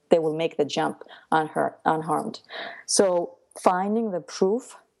the jump unharmed. So finding the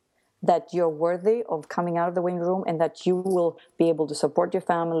proof that you're worthy of coming out of the waiting room and that you will be able to support your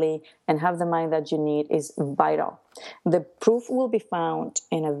family and have the money that you need is vital. The proof will be found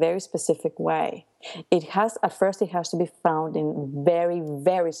in a very specific way. At first it has to be found in very,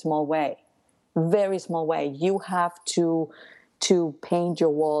 very small way. Very small way. You have to paint your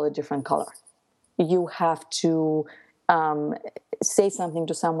wall a different color. You have to say something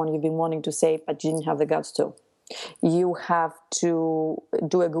to someone you've been wanting to say, but you didn't have the guts to. You have to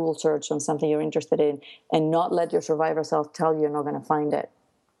do a Google search on something you're interested in and not let your survivor self tell you you're not going to find it.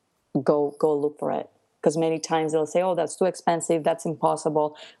 Go look for it. Because many times they'll say, oh, that's too expensive, that's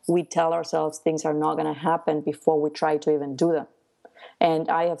impossible. We tell ourselves things are not going to happen before we try to even do them. And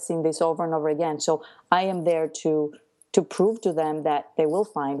I have seen this over and over again. So I am there to prove to them that they will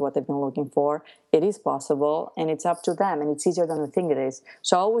find what they've been looking for. It is possible, and it's up to them, and it's easier than they think it is.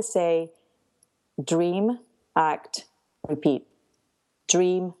 So I always say, dream, act, repeat.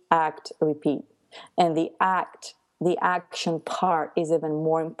 Dream, act, repeat. And the action part is even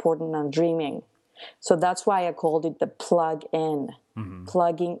more important than dreaming. So that's why I called it the plug in,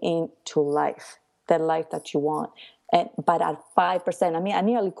 plugging into life, the life that you want. But at 5%, I mean, I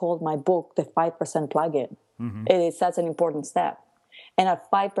nearly called my book the 5% plug-in. That's an important step. And at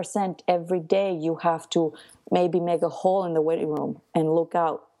 5% every day, you have to maybe make a hole in the waiting room and look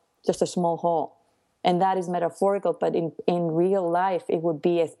out, just a small hole. And that is metaphorical, but in real life, it would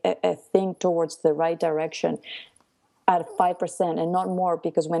be a thing towards the right direction at 5% and not more,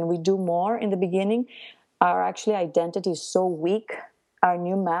 because when we do more in the beginning, our actually identity is so weak, our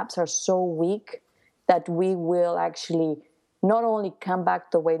new maps are so weak that we will actually not only come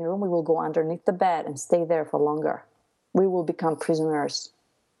back to the waiting room, we will go underneath the bed and stay there for longer. We will become prisoners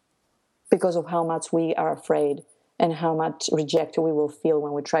because of how much we are afraid and how much rejected we will feel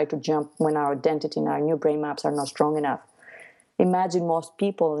when we try to jump, when our identity and our new brain maps are not strong enough. Imagine most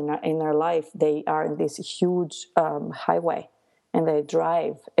people in their life, they are in this huge highway and they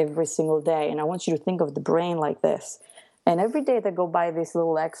drive every single day. And I want you to think of the brain like this. And every day they go by this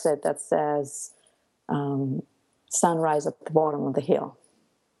little exit that says sunrise at the bottom of the hill.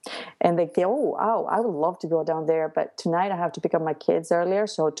 And they go, oh, I would love to go down there, but tonight I have to pick up my kids earlier,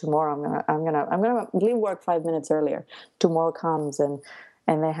 so tomorrow I'm gonna leave work 5 minutes earlier. Tomorrow comes and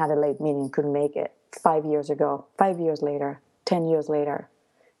they had a late meeting, couldn't make it 5 years ago, 5 years later, 10 years later.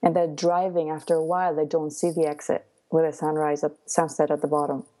 And they're driving. After a while, they don't see the exit with a sunset at the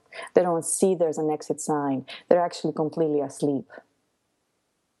bottom. They don't see there's an exit sign. They're actually completely asleep.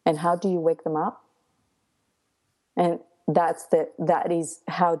 And how do you wake them up? And that is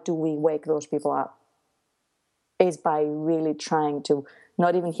how do we wake those people up? Is by really trying to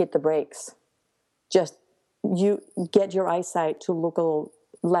not even hit the brakes. Just you get your eyesight to look a little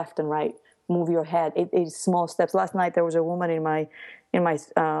left and right. Move your head. It is small steps. Last night there was a woman in my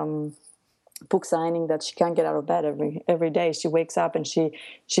book signing that she can't get out of bed every day. She wakes up and she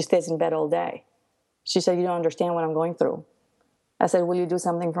stays in bed all day. She said, "You don't understand what I'm going through." I said, "Will you do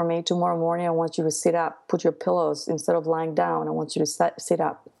something for me? Tomorrow morning, I want you to sit up, put your pillows, instead of lying down, I want you to sit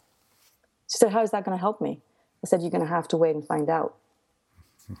up." She said, "How is that going to help me?" I said, "You're going to have to wait and find out."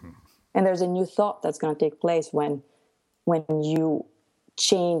 And there's a new thought that's going to take place when you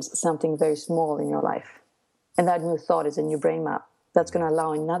change something very small in your life. And that new thought is a new brain map. That's going to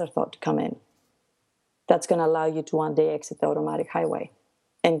allow another thought to come in. That's going to allow you to one day exit the automatic highway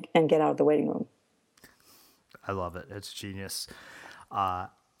and get out of the waiting room. I love it. It's genius.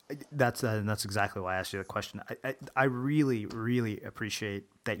 That's exactly why I asked you the question. I really, really appreciate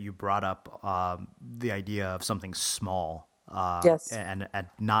that you brought up the idea of something small yes. and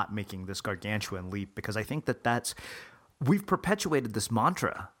not making this gargantuan leap, because I think we've perpetuated this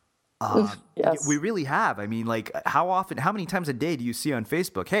mantra. Yes. We really have. I mean, like, how many times a day do you see on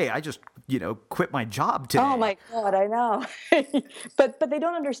Facebook, "Hey, I just, quit my job today"? Oh my God, I know. but they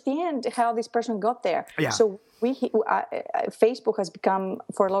don't understand how this person got there. Yeah. So Facebook has become,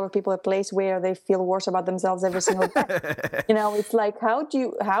 for a lot of people, a place where they feel worse about themselves every single day. It's like, how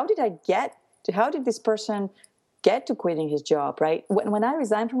did this person get to quitting his job, right? When I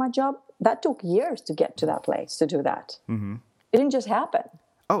resigned from my job, that took years to get to that place, to do that. Mm-hmm. It didn't just happen.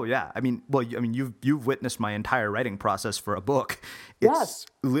 Oh yeah, you've witnessed my entire writing process for a book. It's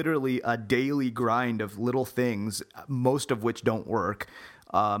literally a daily grind of little things, most of which don't work,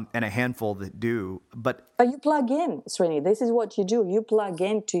 and a handful that do. But you plug in, Srini. This is what you do. You plug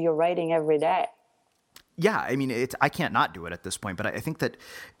into your writing every day. Yeah, I mean, I can't not do it at this point. But I think that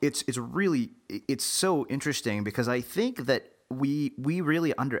it's so interesting, because I think that we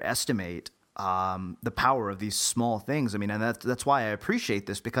really underestimate the power of these small things. I mean, and that's why I appreciate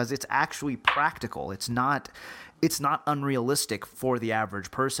this, because it's actually practical. It's not unrealistic for the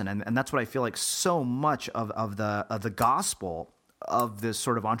average person, and that's what I feel like so much of the gospel of this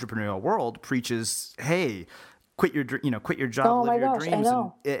sort of entrepreneurial world preaches. Hey, quit your job, live your dreams,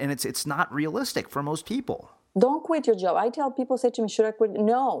 and it's not realistic for most people. Don't quit your job. I tell people, say to me, "Should I quit?"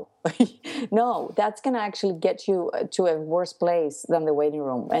 No, no. That's going to actually get you to a worse place than the waiting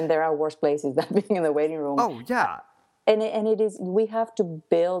room. And there are worse places than being in the waiting room. Oh, yeah. And it is, we have to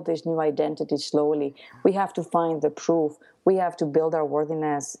build this new identity slowly. We have to find the proof. We have to build our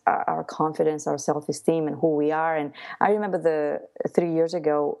worthiness, our confidence, our self-esteem, and who we are. And I remember 3 years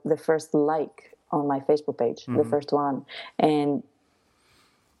ago, the first like on my Facebook page, the first one. And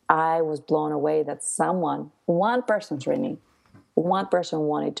I was blown away that one person's reading, one person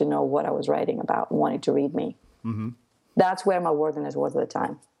wanted to know what I was writing about, wanted to read me. That's where my worthiness was at the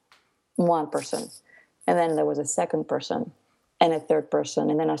time. One person. And then there was a second person and a third person.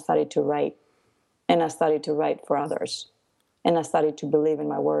 And then I started to write. And I started to write for others. And I started to believe in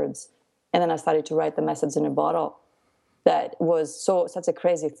my words. And then I started to write the message in a bottle. That was such a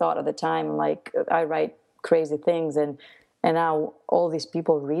crazy thought at the time. Like, I write crazy things, and now all these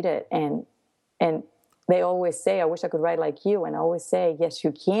people read it. And they always say, I wish I could write like you. And I always say, yes,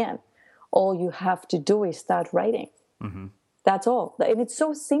 you can. All you have to do is start writing. That's all. And it's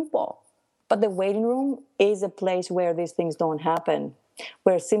so simple. But the waiting room is a place where these things don't happen,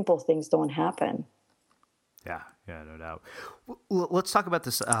 where simple things don't happen. Yeah, no doubt. Let's talk about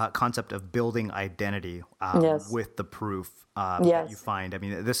this concept of building identity with the proof that you find. I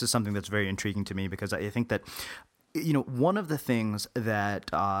mean, this is something that's very intriguing to me, because I think that, one of the things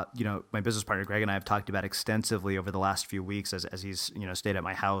that, my business partner, Greg, and I have talked about extensively over the last few weeks as he's, stayed at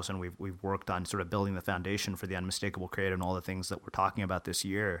my house, and we've worked on sort of building the foundation for the Unmistakable Creative and all the things that we're talking about this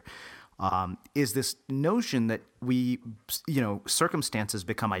year, is this notion that circumstances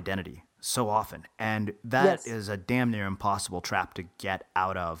become identity so often. And that is a damn near impossible trap to get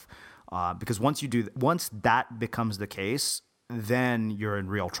out of, because once that becomes the case, then you're in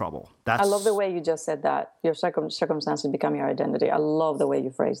real trouble. I love the way you just said that. Your circumstances become your identity. I love the way you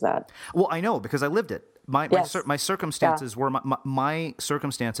phrase that. Well, I know, because I lived it. My circumstances were my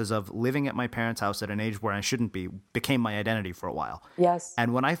circumstances of living at my parents' house at an age where I shouldn't be became my identity for a while. Yes.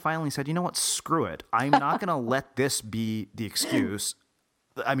 And when I finally said, you know what, screw it, I'm not going to let this be the excuse.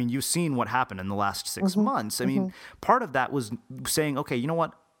 I mean, you've seen what happened in the last 6 months. I mean, part of that was saying, okay, you know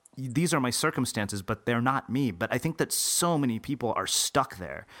what? These are my circumstances, but they're not me. But I think that so many people are stuck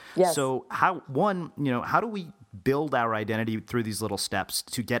there. Yes. So how do we build our identity through these little steps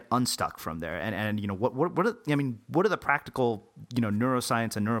to get unstuck from there? And what are the practical,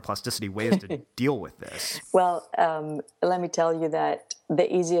 neuroscience and neuroplasticity ways to deal with this? Well, let me tell you that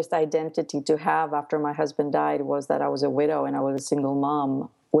the easiest identity to have after my husband died was that I was a widow and I was a single mom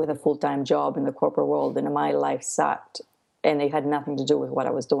with a full-time job in the corporate world, and my life sucked. And it had nothing to do with what I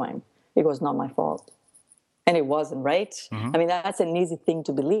was doing. It was not my fault. And it wasn't, right? I mean, that's an easy thing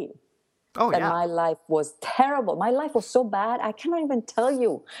to believe. Oh, that my life was terrible. My life was so bad, I cannot even tell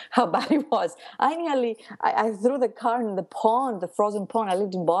you how bad it was. I threw the car in the pond, the frozen pond. I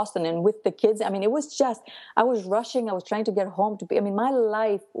lived in Boston, and with the kids, I mean, it was just, I was rushing. I was trying to get home my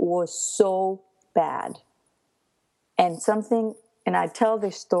life was so bad. And I tell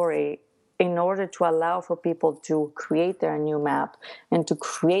this story in order to allow for people to create their new map and to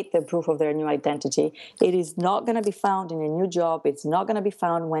create the proof of their new identity. It is not going to be found in a new job. It's not going to be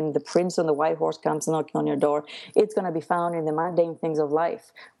found when the prince on the white horse comes knocking on your door. It's going to be found in the mundane things of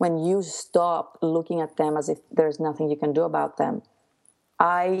life, when you stop looking at them as if there's nothing you can do about them.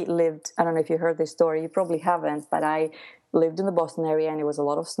 I don't know if you heard this story, you probably haven't, but I lived in the Boston area, and it was a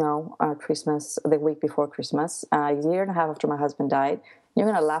lot of snow the week before Christmas, a year and a half after my husband died. You're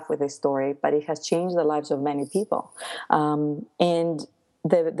going to laugh with this story, but it has changed the lives of many people. And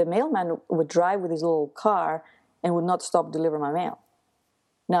the mailman would drive with his little car and would not stop delivering my mail.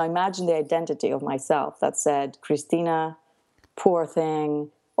 Now imagine the identity of myself that said, Christina, poor thing,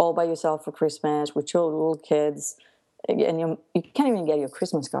 all by yourself for Christmas with your little kids, and you can't even get your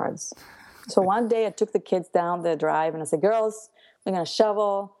Christmas cards. So one day I took the kids down the drive and I said, girls, we're going to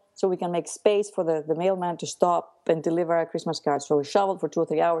shovel so we can make space for the mailman to stop and deliver our Christmas cards. So we shoveled for 2 or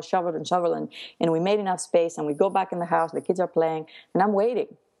 3 hours, shoveled, and we made enough space, and we go back in the house, the kids are playing, and I'm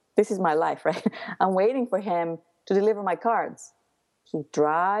waiting. This is my life, right? I'm waiting for him to deliver my cards. He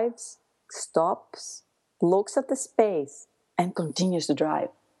drives, stops, looks at the space, and continues to drive.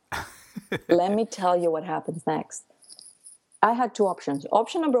 Let me tell you what happens next. I had two options.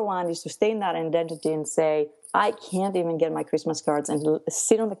 Option number one is to stay in that identity and say, I can't even get my Christmas cards, and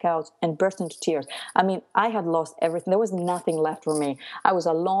sit on the couch and burst into tears. I mean, I had lost everything. There was nothing left for me. I was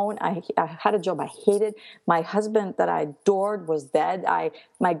alone. I had a job I hated. My husband that I adored was dead.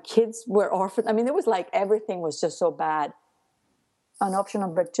 My kids were orphaned. I mean, it was like everything was just so bad. And option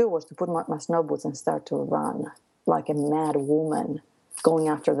number two was to put on my snow boots and start to run like a mad woman, going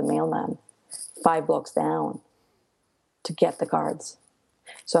after the mailman 5 blocks down to get the cards.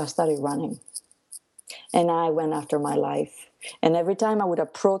 So I started running. And I went after my life. And every time I would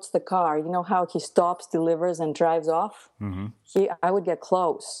approach the car, you know how he stops, delivers, and drives off? I would get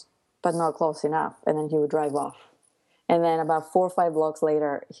close, but not close enough. And then he would drive off. And then about 4 or 5 blocks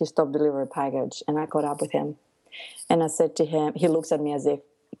later, he stopped delivering a package, and I caught up with him. And I said to him, he looks at me as if,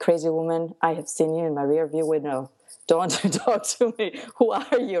 crazy woman, I have seen you in my rear view window. Don't talk to me. Who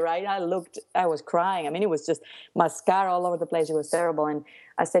are you, right? I was crying. I mean, it was just mascara all over the place. It was terrible. And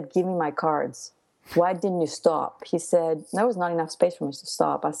I said, give me my cards. Why didn't you stop? He said, there was not enough space for me to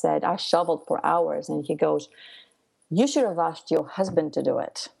stop. I said, I shoveled for hours. And he goes, you should have asked your husband to do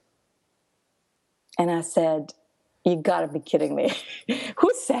it. And I said, you gotta be kidding me.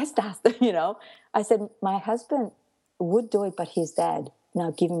 Who says that? You know? I said, my husband would do it, but he's dead.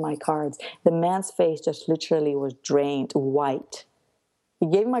 Now give me my cards. The man's face just literally was drained white. He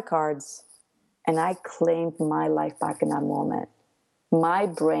gave me my cards, and I claimed my life back in that moment. My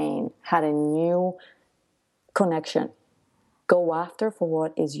brain had a new connection. Go after for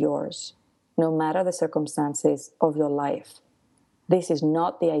what is yours, no matter the circumstances of your life. This is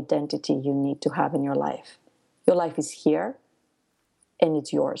not the identity you need to have in your life. Your life is here, and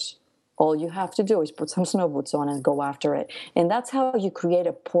it's yours. All you have to do is put some snow boots on and go after it. And that's how you create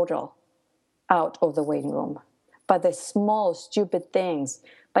a portal out of the waiting room. By the small, stupid things,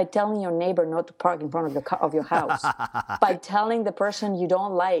 by telling your neighbor not to park in front of your house, by telling the person you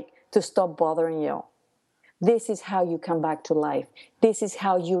don't like to stop bothering you. This is how you come back to life. This is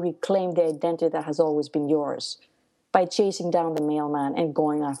how you reclaim the identity that has always been yours. By chasing down the mailman and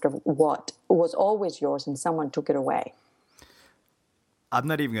going after what was always yours and someone took it away. I'm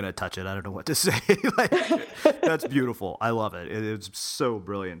not even going to touch it. I don't know what to say. That's beautiful. I love it. It's so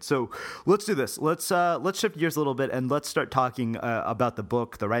brilliant. So let's do this. Let's shift gears a little bit and let's start talking about the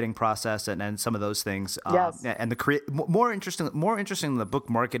book, the writing process, and some of those things. Yes. And the more interesting than the book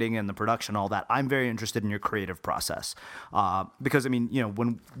marketing and the production, all that. I'm very interested in your creative process because I mean, you know,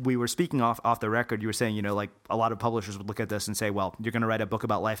 when we were speaking off the record, you were saying, you know, like a lot of publishers would look at this and say, well, you're going to write a book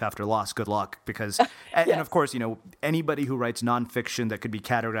about life after loss. Good luck, because and of course, you know, anybody who writes nonfiction that could be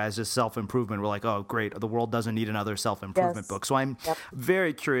categorized as self-improvement, we're like, oh, great, the world doesn't need another self-improvement book. So I'm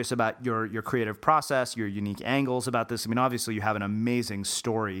very curious about your creative process, your unique angles about this. I mean, obviously you have an amazing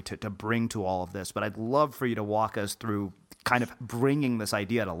story to bring to all of this, but I'd love for you to walk us through kind of bringing this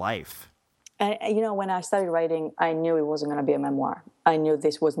idea to life. And, you know, when I started writing, I knew it wasn't going to be a memoir. I knew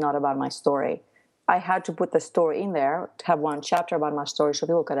this was not about my story. I had to put the story in there, to have one chapter about my story so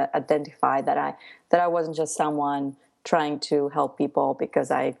people could identify that I wasn't just someone trying to help people because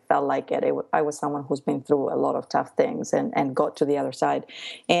I felt like it. I was someone who's been through a lot of tough things and got to the other side.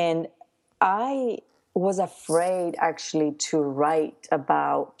 And I was afraid actually to write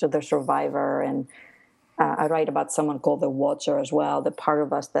about the survivor, and I write about someone called the Watcher as well, the part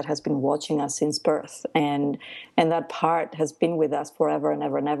of us that has been watching us since birth. And that part has been with us forever and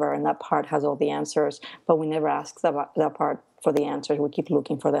ever and ever, and that part has all the answers, but we never ask that part for the answers. We keep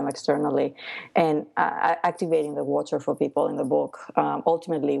looking for them externally. And activating the Watcher for people in the book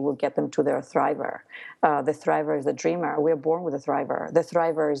ultimately will get them to their thriver. The thriver is the dreamer. We're born with a thriver. The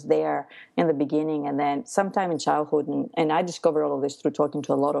thriver is there in the beginning, and then sometime in childhood, and I discovered all of this through talking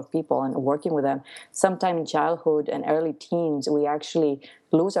to a lot of people and working with them, sometime in childhood and early teens, we actually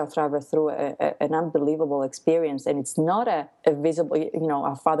lose our thriver through an unbelievable experience. And it's not a visible, you know,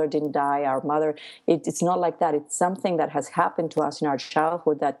 our father didn't die, our mother, it's not like that. It's something that has happened to us in our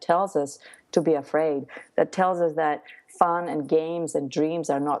childhood that tells us to be afraid, that tells us that fun and games and dreams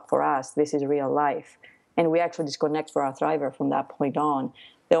are not for us. This is real life. And we actually disconnect for our thriver from that point on.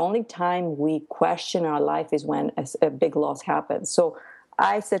 The only time we question our life is when a big loss happens. So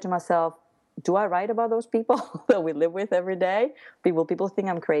I said to myself, do I write about those people that we live with every day? People think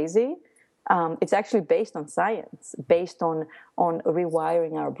I'm crazy. It's actually based on science, based on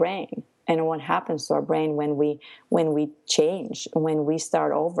rewiring our brain and what happens to our brain when we change, when we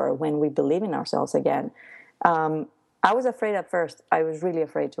start over, when we believe in ourselves again. I was afraid at first. I was really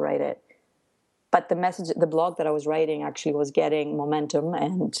afraid to write it. But the blog that I was writing actually was getting momentum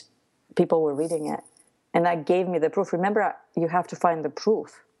and people were reading it. And that gave me the proof. Remember, you have to find the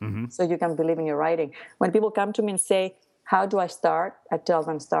proof so you can believe in your writing. When people come to me and say, how do I start? I tell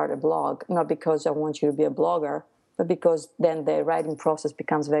them start a blog, not because I want you to be a blogger, but because then the writing process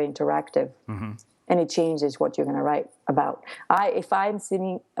becomes very interactive and it changes what you're going to write about. If I'm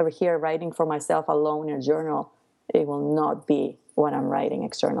sitting over here writing for myself alone in a journal, it will not be what I'm writing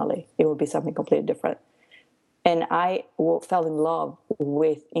externally. It will be something completely different. And I fell in love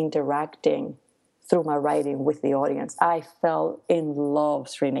with interacting through my writing with the audience. I fell in love,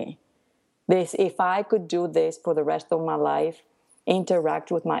 Srini. If I could do this for the rest of my life, interact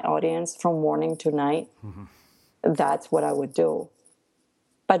with my audience from morning to night, that's what I would do.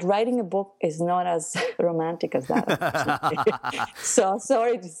 But writing a book is not as romantic as that. So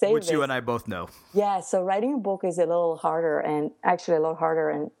sorry to say Which this. you and I both know. Yeah, so writing a book is a little harder, and actually a lot harder,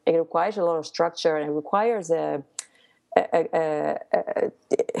 and it requires a lot of structure, and it requires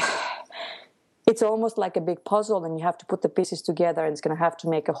it's almost like a big puzzle, and you have to put the pieces together, and it's going to have to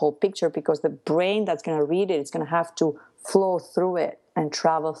make a whole picture, because the brain that's going to read it is going to have to flow through it and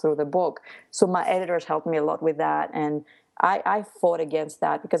travel through the book. So my editors helped me a lot with that, and I fought against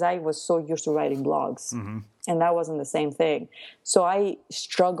that because I was so used to writing blogs, and that wasn't the same thing. So I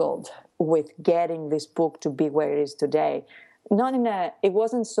struggled with getting this book to be where it is today. It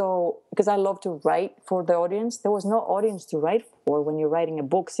wasn't so, because I love to write for the audience. There was no audience to write for when you're writing a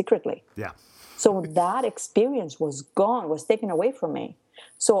book secretly. Yeah. So that experience was gone, was taken away from me.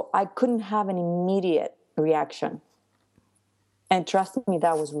 So I couldn't have an immediate reaction. And trust me,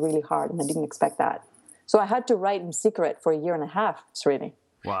 that was really hard, and I didn't expect that. So I had to write in secret for 1.5 years, Srini.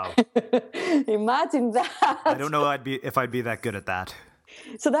 Wow. Imagine that. I don't know if I'd be that good at that.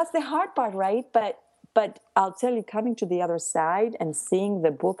 So that's the hard part, right? But I'll tell you, coming to the other side and seeing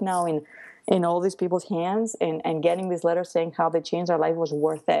the book now in all these people's hands, and getting this letter saying how they changed their life was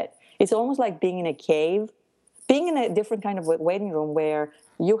worth it. It's almost like being in a cave, being in a different kind of waiting room where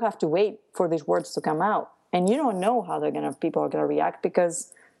you have to wait for these words to come out. And you don't know how people are going to react,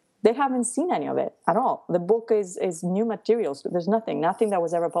 because they haven't seen any of it at all. The book is new materials. There's nothing that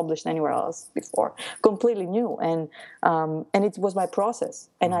was ever published anywhere else before. Completely new. And it was my process.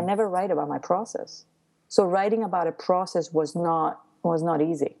 And I never write about my process. So writing about a process was not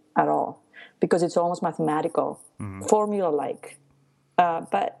easy at all, because it's almost mathematical, formula-like.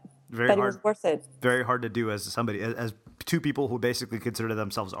 But it was worth it. Very hard to do as as two people who basically consider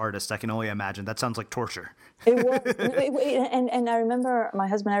themselves artists. I can only imagine. That sounds like torture. It was, and I remember my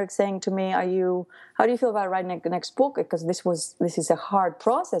husband Eric saying to me, how do you feel about writing the next book? Because this is a hard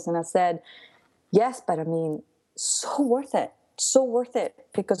process. And I said, yes, but I mean, so worth it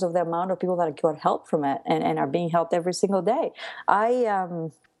because of the amount of people that got help from it and are being helped every single day.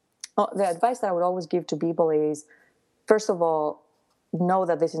 The advice that I would always give to people is, first of all, know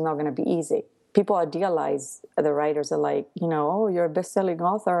that this is not going to be easy. People idealize the writers. Are like, oh, you're a best-selling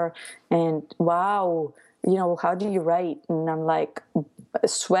author, and wow, how do you write? And I'm like,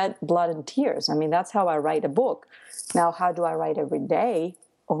 sweat, blood, and tears. I mean, that's how I write a book. Now, how do I write every day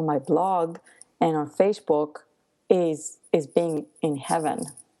on my blog and on Facebook is being in heaven.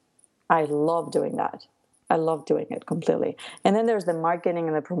 I love doing that. I love doing it completely. And then there's the marketing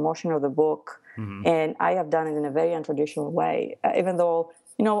and the promotion of the book. And I have done it in a very untraditional way, even though,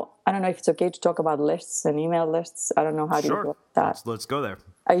 I don't know if it's okay to talk about lists and email lists. I don't know how to do that. Let's go there.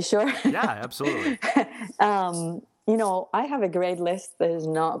 Are you sure? Yeah, absolutely. I have a great list. There's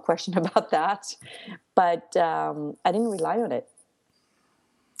no question about that. But I didn't rely on it.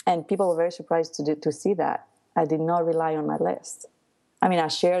 And people were very surprised to see that. I did not rely on my list. I mean,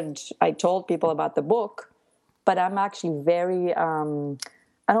 I told people about the book, but I'm actually very,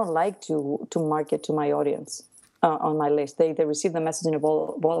 I don't like to market to my audience on my list. They receive the message in a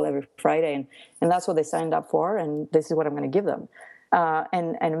bottle every Friday, and that's what they signed up for, and this is what I'm going to give them.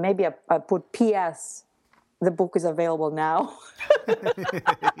 And maybe I put P.S. The book is available now.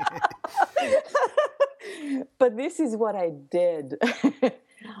 But this is what I did.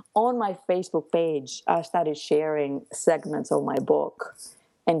 On my Facebook page, I started sharing segments of my book,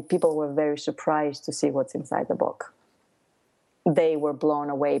 and people were very surprised to see what's inside the book. They were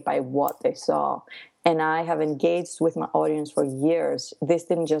blown away by what they saw. And I have engaged with my audience for years. This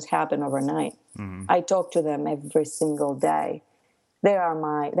didn't just happen overnight. I talk to them every single day.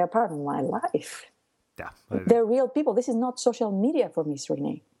 They're part of my life. Yeah, they're real people. This is not social media for me,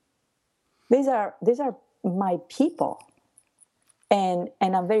 Srini. These are my people. And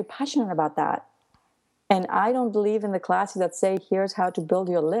I'm very passionate about that. And I don't believe in the classes that say, here's how to build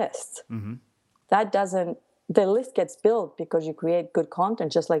your list. The list gets built because you create good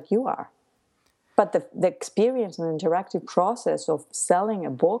content just like you are. But the experience and the interactive process of selling a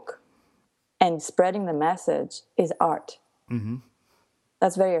book and spreading the message is art.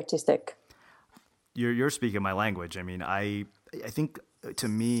 That's very artistic. You're speaking my language. I mean, I think to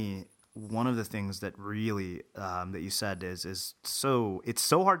me, one of the things that really that you said is it's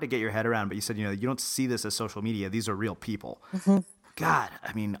so hard to get your head around. But you said, you don't see this as social media. These are real people. God,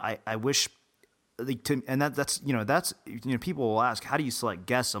 I mean, I wish that's people will ask, how do you select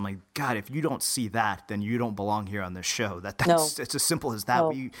guests? I'm like, God, if you don't see that, then you don't belong here on this show. It's as simple as that.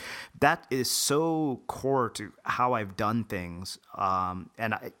 No. That is so core to how I've done things.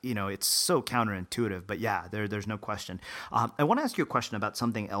 It's so counterintuitive, but yeah, there's no question. I want to ask you a question about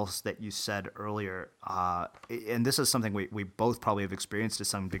something else that you said earlier. And this is something we both probably have experienced to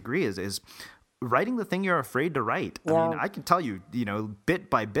some degree is writing the thing you're afraid to write. Yeah. I mean, I can tell you,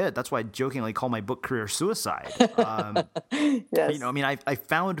 bit by bit, that's why I jokingly call my book Career Suicide. Yes. I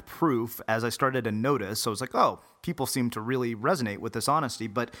found proof as I started to notice. So it's like, oh, people seem to really resonate with this honesty.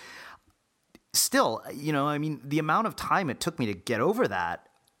 But still, the amount of time it took me to get over that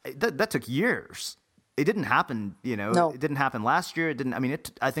took years. It didn't happen, No. It didn't happen last year. It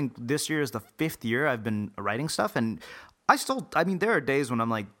didn't, I think this year is the 5th year I've been writing stuff. And there are days when I'm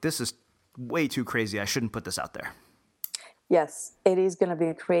like, this is way too crazy. I shouldn't put this out there. Yes, it is going to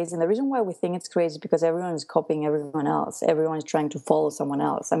be crazy. And the reason why we think it's crazy is because everyone is copying everyone else. Everyone is trying to follow someone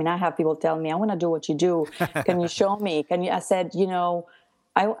else. I have people tell me, I want to do what you do. Can you show me? I said,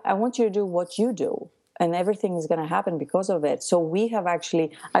 I want you to do what you do. And everything is going to happen because of it. So we have I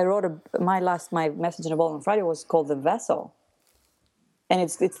wrote my message in a ball on Friday was called The Vessel. And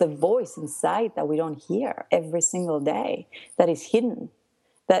it's the voice inside that we don't hear every single day that is hidden.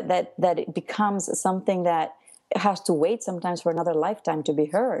 That it becomes something that has to wait sometimes for another lifetime to be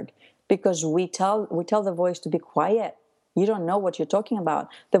heard, because we tell the voice to be quiet. You don't know what you're talking about.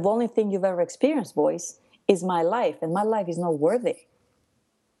 The only thing you've ever experienced, voice, is my life, and my life is not worthy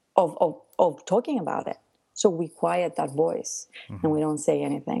of talking about it. So we quiet that voice, and we don't say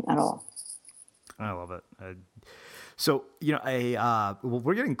anything at all. I love it. So,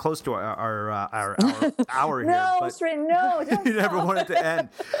 we're getting close to our hour here. No, but no. You never want it to end.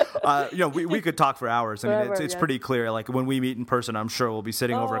 We could talk for hours. It's pretty clear. Like when we meet in person, I'm sure we'll be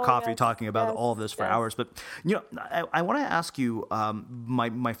sitting over coffee talking about all of this for hours. But, I want to ask you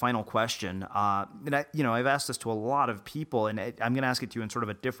my final question. And I've asked this to a lot of people, and I'm going to ask it to you in sort of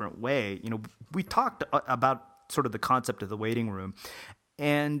a different way. We talked about sort of the concept of the waiting room,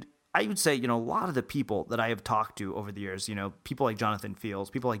 and I would say, a lot of the people that I have talked to over the years, people like Jonathan Fields,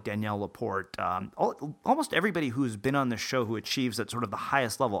 people like Danielle Laporte, almost everybody who's been on this show who achieves at sort of the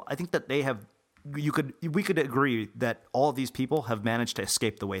highest level, I think that we could agree that all of these people have managed to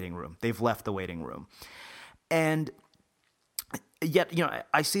escape the waiting room. They've left the waiting room. And yet,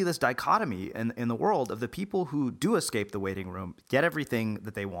 I see this dichotomy in the world of the people who do escape the waiting room, get everything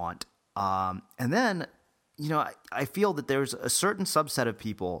that they want. And then, I feel that there's a certain subset of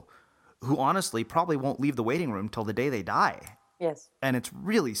people who honestly probably won't leave the waiting room till the day they die. Yes. And it's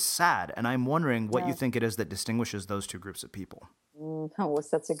really sad. And I'm wondering what you think it is that distinguishes those two groups of people.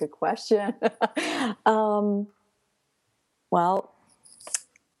 That's a good question. Well,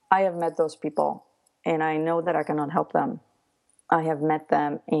 I have met those people, and I know that I cannot help them. I have met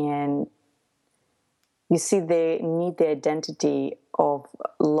them, and you see, they need the identity of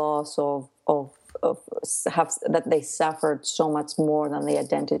loss that they suffered so much more than the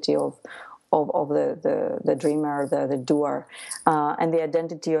identity of the dreamer, the doer, and the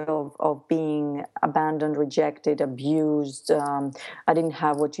identity of being abandoned, rejected, abused. I didn't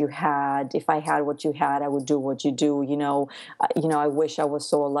have what you had. If I had what you had, I would do what you do. I wish I was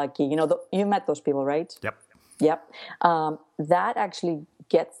so lucky. You met those people, right? Yep. That actually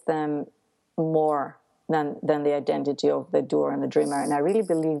gets them more than the identity of the doer and the dreamer. And I really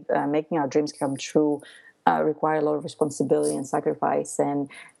believe making our dreams come true require a lot of responsibility and sacrifice. And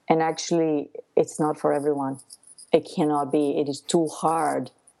actually, it's not for everyone. It cannot be. It is too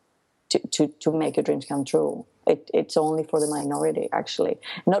hard to make your dreams come true. It's only for the minority, actually.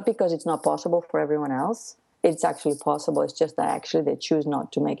 Not because it's not possible for everyone else. It's actually possible. It's just that actually they choose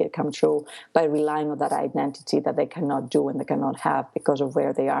not to make it come true by relying on that identity that they cannot do and they cannot have because of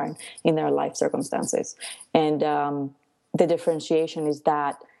where they are in their life circumstances. And the differentiation is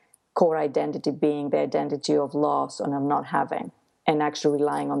that core identity being the identity of loss and of not having, and actually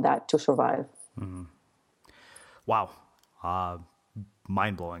relying on that to survive. Mm-hmm. Wow.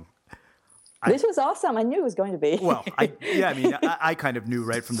 Mind-blowing. This was awesome. I knew it was going to be. Well, I kind of knew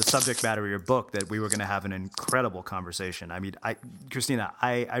right from the subject matter of your book that we were going to have an incredible conversation. Christina,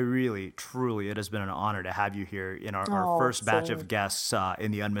 I really, truly, it has been an honor to have you here in our first batch of guests in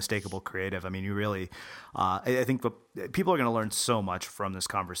the Unmistakable Creative. You really, I think people are going to learn so much from this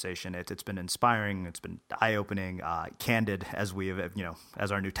conversation. It's been inspiring. It's been eye-opening, candid, as we have,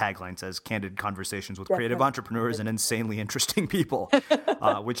 as our new tagline says, candid conversations with creative entrepreneurs and insanely interesting people,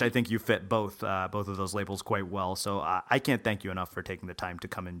 which I think you fit both of those labels quite well. So I can't thank you enough for taking the time to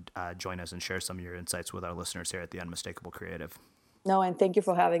come and join us and share some of your insights with our listeners here at the Unmistakable Creative. No, and thank you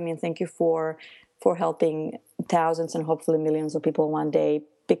for having me, and thank you for for helping thousands and hopefully millions of people one day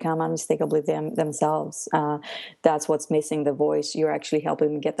become unmistakably themselves. That's what's missing, the voice. You're actually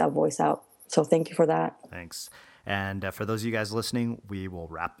helping me get that voice out. So thank you for that. Thanks. And for those of you guys listening, we will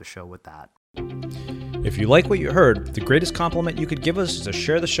wrap the show with that. If you like what you heard, the greatest compliment you could give us is to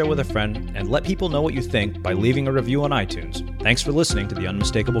share the show with a friend and let people know what you think by leaving a review on iTunes. Thanks for listening to The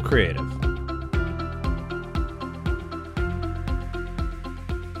Unmistakable Creative.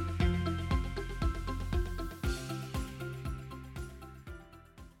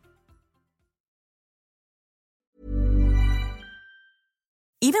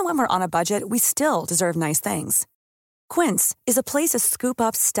 Even when we're on a budget, we still deserve nice things. Quince is a place to scoop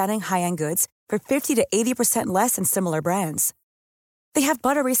up stunning high-end goods for 50 to 80% less than similar brands. They have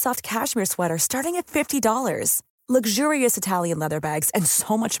buttery soft cashmere sweaters starting at $50, luxurious Italian leather bags, and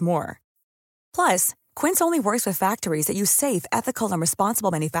so much more. Plus, Quince only works with factories that use safe, ethical, and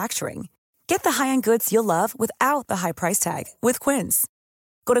responsible manufacturing. Get the high-end goods you'll love without the high price tag with Quince.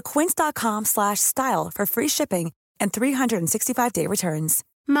 Go to quince.com/style for free shipping and 365-day returns.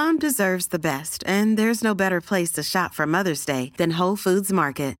 Mom deserves the best, and there's no better place to shop for Mother's Day than Whole Foods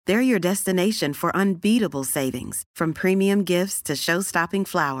Market. They're your destination for unbeatable savings, from premium gifts to show-stopping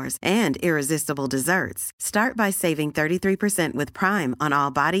flowers and irresistible desserts. Start by saving 33% with Prime on all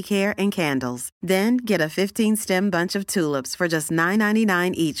body care and candles. Then get a 15-stem bunch of tulips for just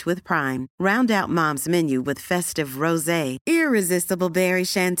 $9.99 each with Prime. Round out Mom's menu with festive rosé, irresistible berry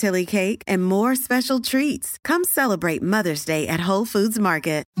chantilly cake, and more special treats. Come celebrate Mother's Day at Whole Foods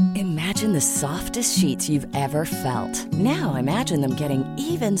Market. Imagine the softest sheets you've ever felt. Now imagine them getting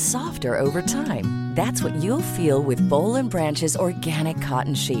even softer over time. That's what you'll feel with Boll & Branch's organic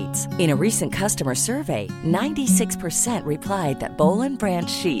cotton sheets. In a recent customer survey, 96% replied that Boll & Branch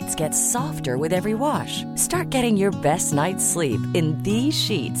sheets get softer with every wash. Start getting your best night's sleep in these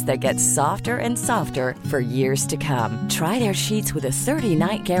sheets that get softer and softer for years to come. Try their sheets with a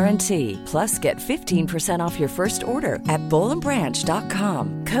 30-night guarantee. Plus, get 15% off your first order at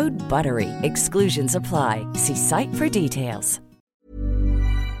bollandbranch.com. Code BUTTERY. Exclusions apply. See site for details.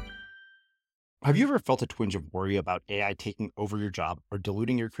 Have you ever felt a twinge of worry about AI taking over your job or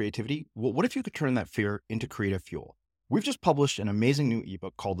diluting your creativity? Well, what if you could turn that fear into creative fuel? We've just published an amazing new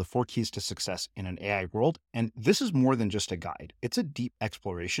ebook called The 4 Keys to Success in an AI World, and this is more than just a guide. It's a deep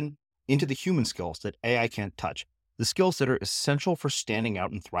exploration into the human skills that AI can't touch, the skills that are essential for standing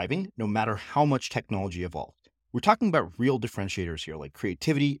out and thriving, no matter how much technology evolves. We're talking about real differentiators here, like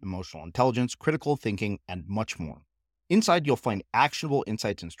creativity, emotional intelligence, critical thinking, and much more. Inside, you'll find actionable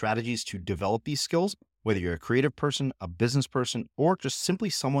insights and strategies to develop these skills, whether you're a creative person, a business person, or just simply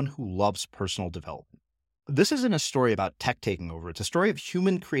someone who loves personal development. This isn't a story about tech taking over. It's a story of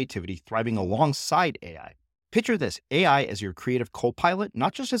human creativity thriving alongside AI. Picture this, AI as your creative co-pilot,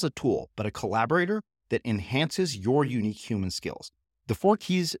 not just as a tool, but a collaborator that enhances your unique human skills. The 4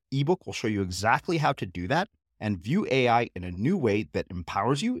 Keys ebook will show you exactly how to do that and view AI in a new way that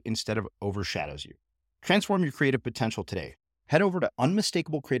empowers you instead of overshadows you. Transform your creative potential today. Head over to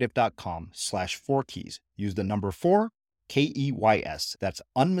unmistakablecreative.com/4keys. Use the number 4, KEYS. That's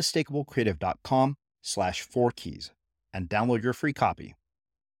unmistakablecreative.com/4keys and download your free copy.